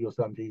word of your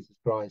Son Jesus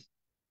Christ.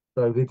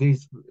 So it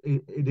is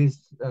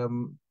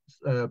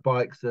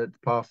bikes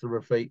that Pastor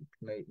Rafiq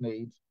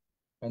needs,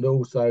 and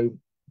also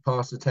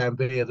Pastor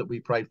Tambia that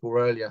we prayed for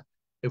earlier.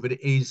 If it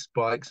is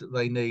bikes that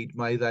they need,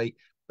 may they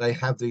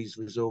have these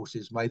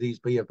resources, may these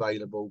be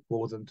available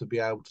for them to be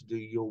able to do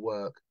your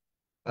work.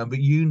 But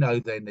you know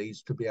their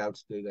needs to be able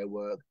to do their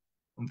work.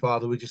 And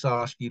Father, we just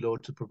ask you,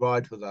 Lord, to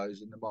provide for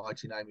those in the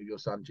mighty name of your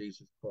Son,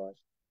 Jesus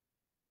Christ.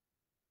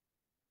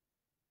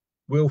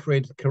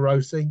 Wilfred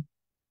Carosi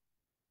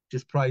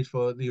just prays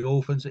for the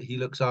orphans that he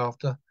looks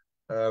after,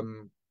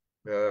 and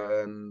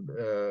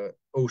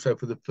also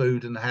for the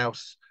food and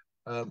house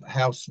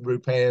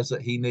repairs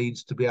that he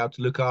needs to be able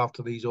to look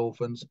after these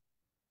orphans.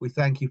 We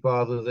thank you,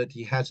 Father, that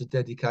he has a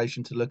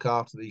dedication to look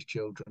after these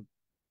children.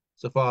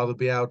 So, Father,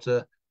 be able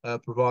to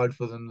provide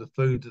for them the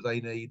food that they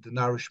need, the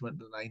nourishment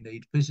that they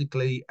need,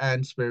 physically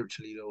and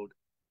spiritually, Lord,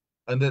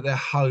 and that their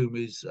home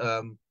is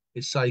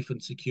safe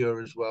and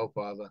secure as well,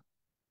 Father.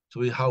 So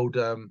we hold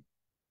the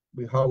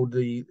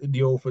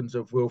orphans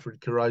of Wilfred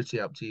Carosi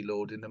up to you,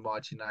 Lord, in the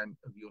mighty name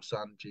of your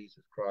Son,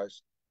 Jesus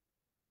Christ.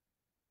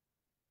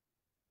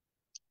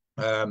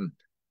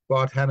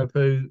 Bart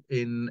Hanapu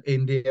in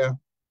India,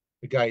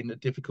 again, a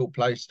difficult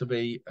place to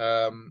be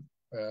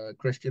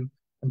Christian,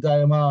 and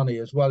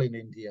Dayamani as well in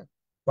India.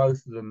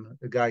 Both of them,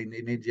 again,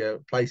 in India,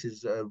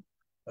 places of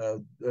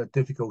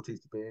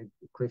difficulties to be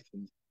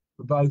Christians.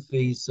 But both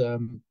these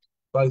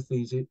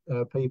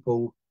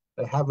people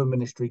They have a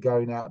ministry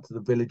going out to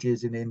the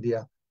villages in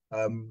India,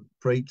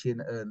 preaching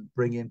and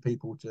bringing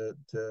people to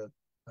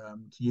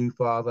you,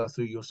 Father,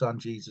 through your Son,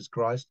 Jesus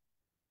Christ.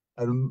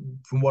 And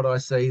from what I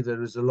see,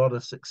 there is a lot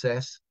of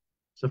success.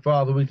 So,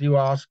 Father, we do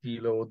ask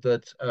you, Lord,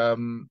 that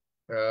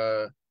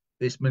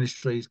this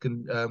ministries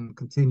can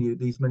continue.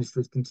 These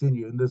ministries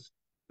continue, and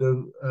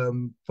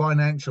the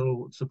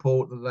financial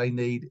support that they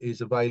need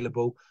is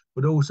available,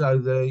 but also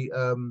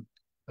the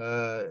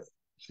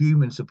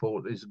human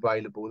support is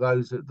available.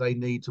 Those that they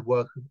need to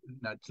work,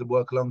 to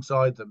work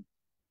alongside them,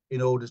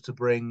 in order to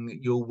bring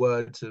your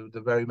word to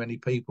the very many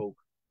people,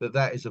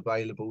 that is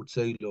available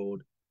too,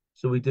 Lord.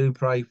 So we do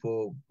pray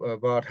for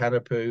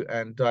Vardhanapu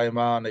and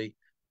Dayamani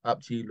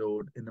up to you,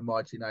 Lord, in the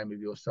mighty name of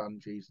your Son,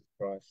 Jesus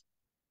Christ.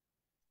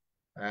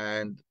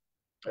 And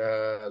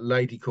a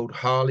lady called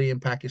Harley in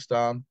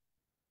Pakistan.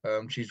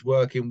 She's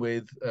working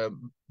with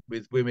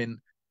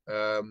women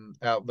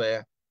out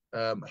there,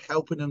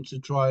 helping them to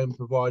try and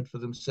provide for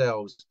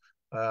themselves.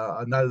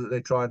 I know that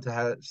they're trying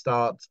to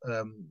start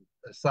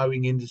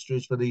sewing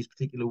industries for these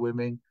particular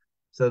women,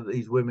 so that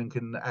these women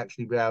can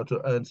actually be able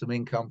to earn some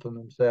income for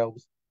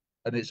themselves.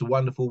 And it's a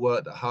wonderful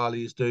work that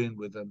Harley is doing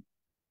with them.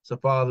 So,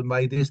 Father,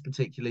 may this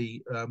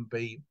particularly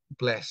be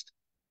blessed.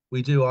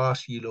 We do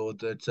ask you, Lord,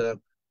 that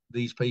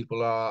these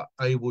people are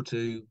able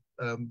to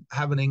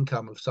have an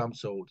income of some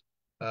sort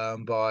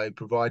by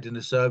providing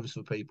a service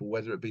for people,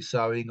 whether it be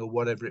sewing or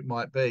whatever it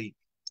might be.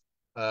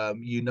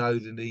 You know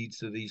the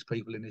needs of these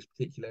people in this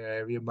particular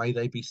area. May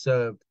they be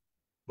served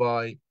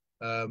by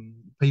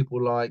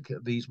people like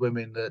these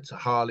women that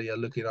Harley are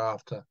looking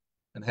after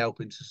and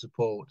helping to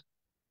support.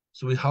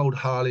 So we hold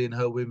Harley and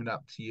her women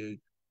up to you,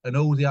 and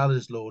all the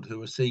others, Lord,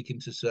 who are seeking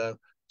to serve,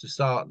 to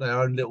start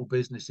their own little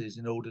businesses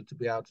in order to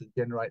be able to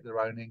generate their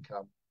own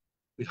income.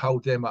 We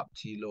hold them up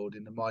to you, Lord,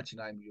 in the mighty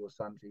name of your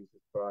Son, Jesus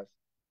Christ.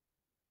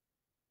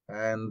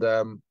 And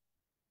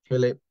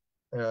Philip,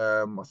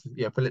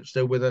 Philip's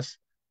still with us.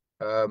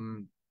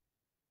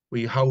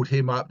 We hold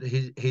him up,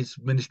 his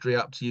ministry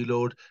up to you,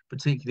 Lord,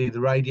 particularly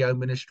the radio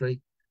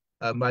ministry.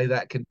 May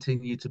that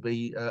continue to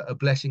be a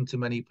blessing to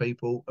many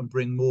people and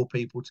bring more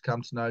people to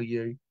come to know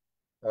you.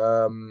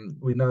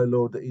 We know,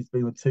 Lord, that he's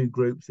been with 2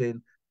 groups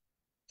in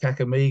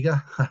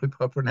Kakamega. I hope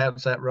I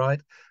pronounced that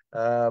right.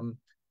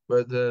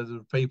 But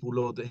the people,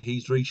 Lord, that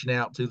he's reaching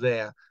out to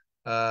there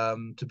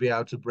to be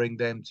able to bring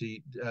them to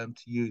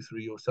you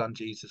through your Son,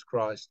 Jesus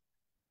Christ.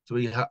 So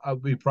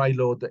we pray,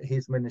 Lord, that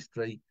his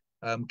ministry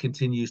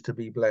continues to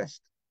be blessed.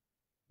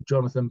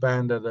 Jonathan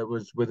Bander, that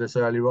was with us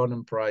earlier on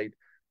and prayed,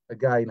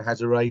 again,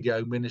 has a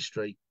radio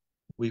ministry.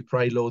 We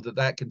pray, Lord,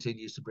 that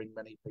continues to bring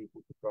many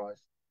people to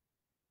Christ.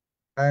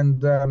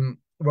 And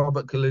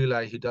Robert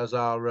Kalule, who does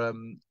our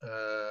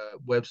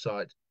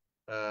website,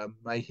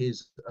 may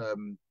his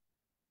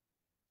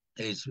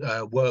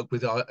work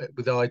with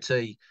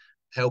IT,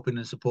 helping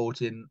and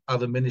supporting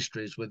other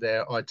ministries with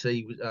their IT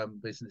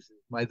businesses,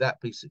 may that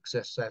be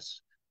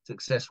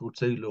successful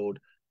too, Lord,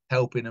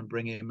 helping and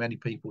bringing many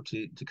people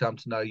to come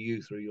to know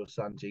you through your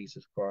Son,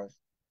 Jesus Christ.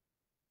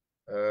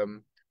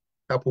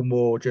 Couple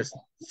more, just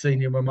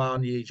Senior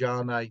Mamani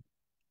Jane,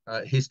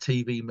 his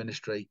TV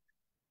ministry,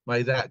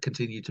 may that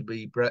continue to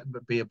be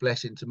a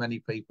blessing to many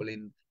people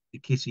in the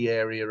Kitty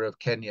area of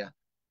Kenya.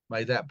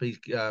 May that be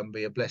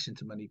a blessing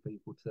to many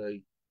people too.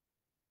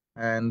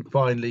 And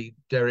finally,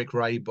 Derek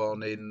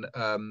Raybon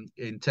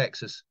in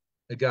Texas,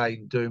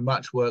 again doing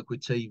much work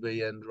with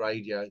TV and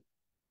radio,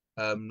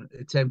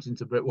 attempting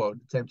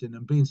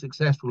and being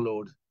successful,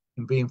 Lord,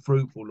 and being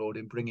fruitful, Lord,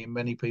 in bringing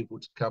many people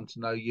to come to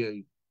know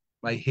you.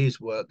 May his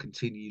work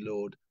continue,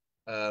 Lord,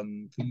 for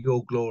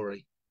your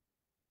glory.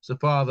 So,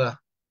 Father,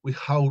 we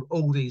hold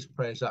all these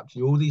prayers up to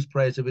you, all these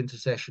prayers of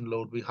intercession,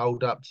 Lord, we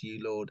hold up to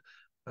you, Lord,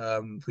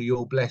 for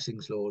your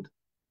blessings, Lord.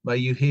 May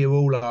you hear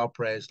all our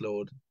prayers,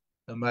 Lord,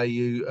 and may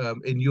you,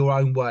 in your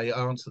own way,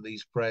 answer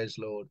these prayers,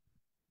 Lord,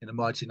 in the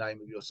mighty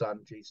name of your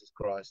Son, Jesus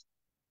Christ.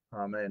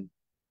 Amen.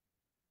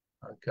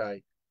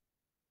 Okay.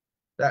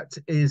 That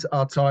is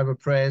our time of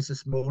prayers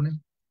this morning.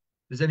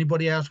 Does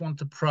anybody else want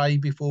to pray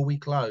before we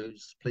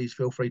close? Please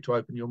feel free to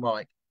open your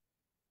mic.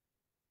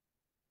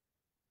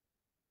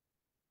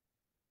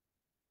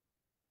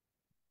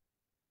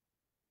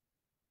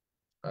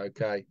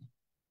 Okay.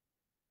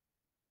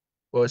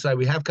 Well, so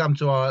we have come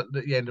to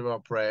the end of our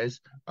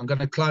prayers. I'm going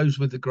to close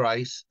with the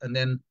grace, and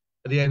then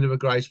at the end of the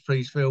grace,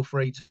 please feel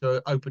free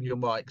to open your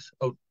mics.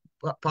 Oh,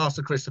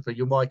 Pastor Christopher,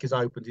 your mic is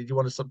open. Did you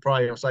want to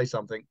pray or say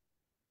something?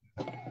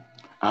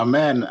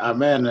 Amen.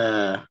 Amen.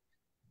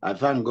 I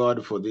thank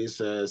God for this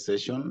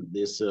session,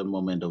 this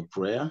moment of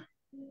prayer.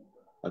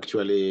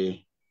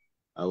 Actually,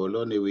 I will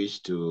only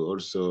wish to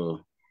also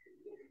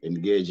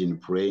engage in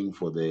praying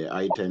for the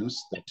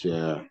items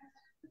that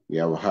we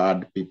have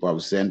heard people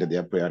have sent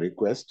their prayer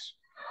requests,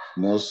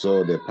 more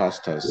so the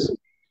pastors.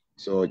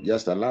 So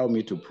just allow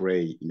me to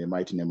pray in the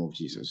mighty name of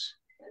Jesus.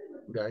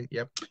 Okay,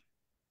 yep.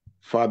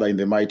 Father, in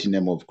the mighty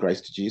name of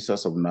Christ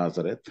Jesus of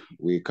Nazareth,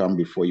 we come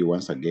before you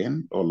once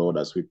again, oh Lord,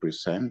 as we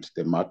present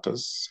the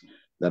matters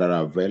that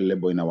are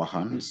available in our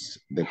hands,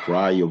 the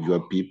cry of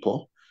your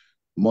people.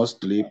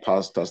 Mostly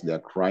pastors, they are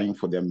crying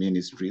for their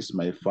ministries,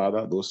 my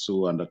Father, those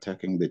who are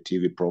undertaking the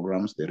TV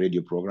programs, the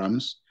radio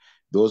programs,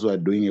 those who are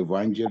doing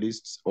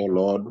evangelists. Oh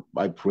Lord,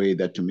 I pray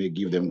that you may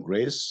give them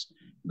grace,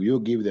 you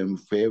give them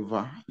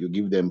favor, you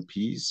give them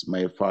peace,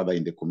 my Father,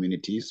 in the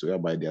communities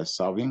whereby they are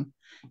serving.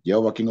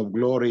 Jehovah, King of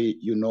glory,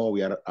 you know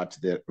we are at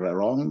the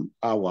wrong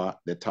hour,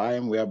 the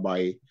time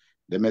whereby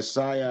the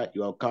Messiah,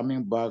 you are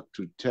coming back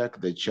to take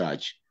the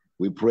church.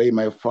 We pray,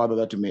 my Father,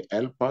 that you may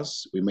help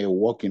us. We may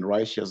walk in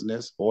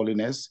righteousness,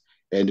 holiness,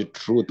 and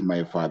truth,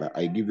 my Father.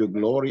 I give you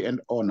glory and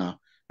honor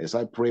as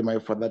I pray, my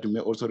Father, that you may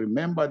also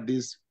remember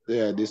this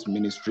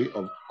ministry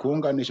of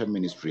Kuunganisha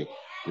Ministry.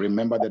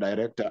 Remember the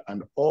director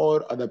and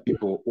all other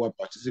people who are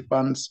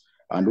participants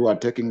and who are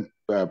taking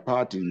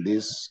part in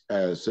this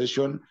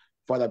session.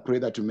 Father, pray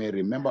that you may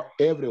remember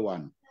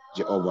everyone,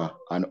 Jehovah,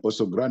 and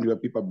also grant your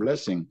people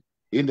blessing.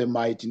 In the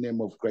mighty name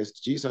of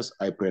Christ Jesus,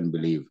 I pray and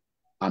believe.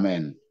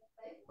 Amen.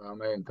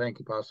 Amen. Thank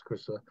you, Pastor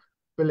Christopher.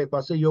 Philip,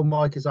 I see your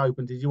mic is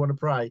open. Did you want to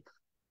pray?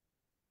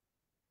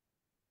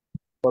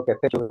 Okay,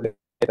 thank you. Let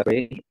us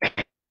pray.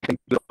 Thank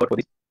you, Lord, for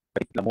this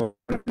particular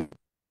moment.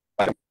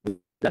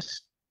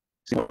 Just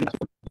as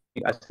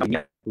we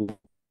have to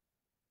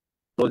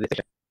close the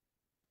session.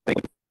 Thank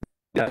you.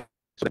 Yeah,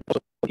 so that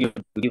also continue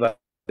to give us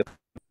the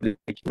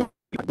privilege to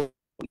go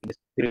in the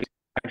spirit.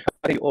 And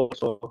thank you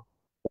also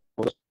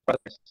for those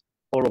brothers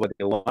all over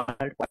the world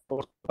who are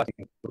also passing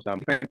through some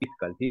different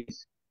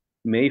difficulties.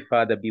 May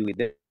Father be with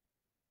them,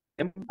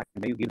 and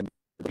may you give them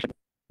the vision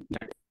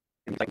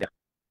inside their.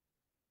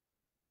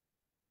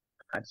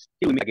 And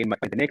still we meet again, my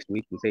friend, the next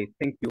week. We say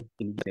thank you.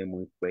 In the name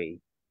we pray.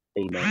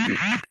 Amen.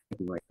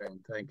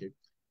 Thank you.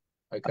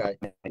 Okay.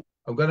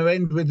 I'm going to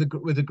end with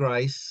the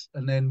grace,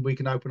 and then we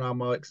can open our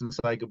mics and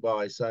say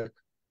goodbye. So,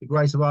 the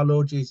grace of our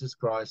Lord Jesus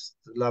Christ,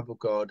 the love of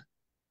God,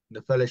 and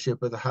the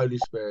fellowship of the Holy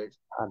Spirit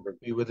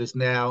be with us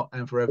now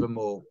and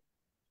forevermore.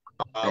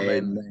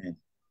 Amen. Amen.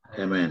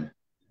 Amen.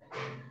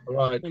 All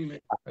right.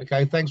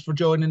 Okay. Thanks for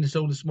joining us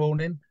all this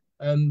morning.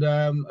 And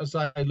as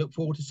I say, look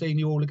forward to seeing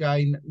you all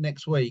again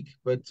next week.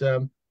 But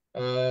have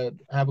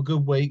a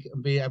good week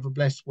and have a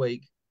blessed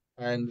week.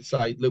 And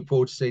say, look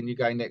forward to seeing you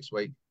again next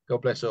week.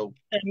 God bless all.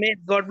 Amen.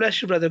 God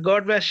bless you, brother.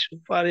 God bless you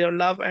for your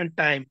love and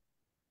time.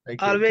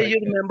 Thank you. Always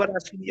you remember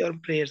us in your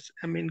prayers.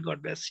 Amen.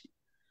 God bless you.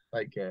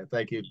 Take care.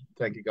 Thank you.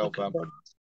 Thank you, Goldfarm.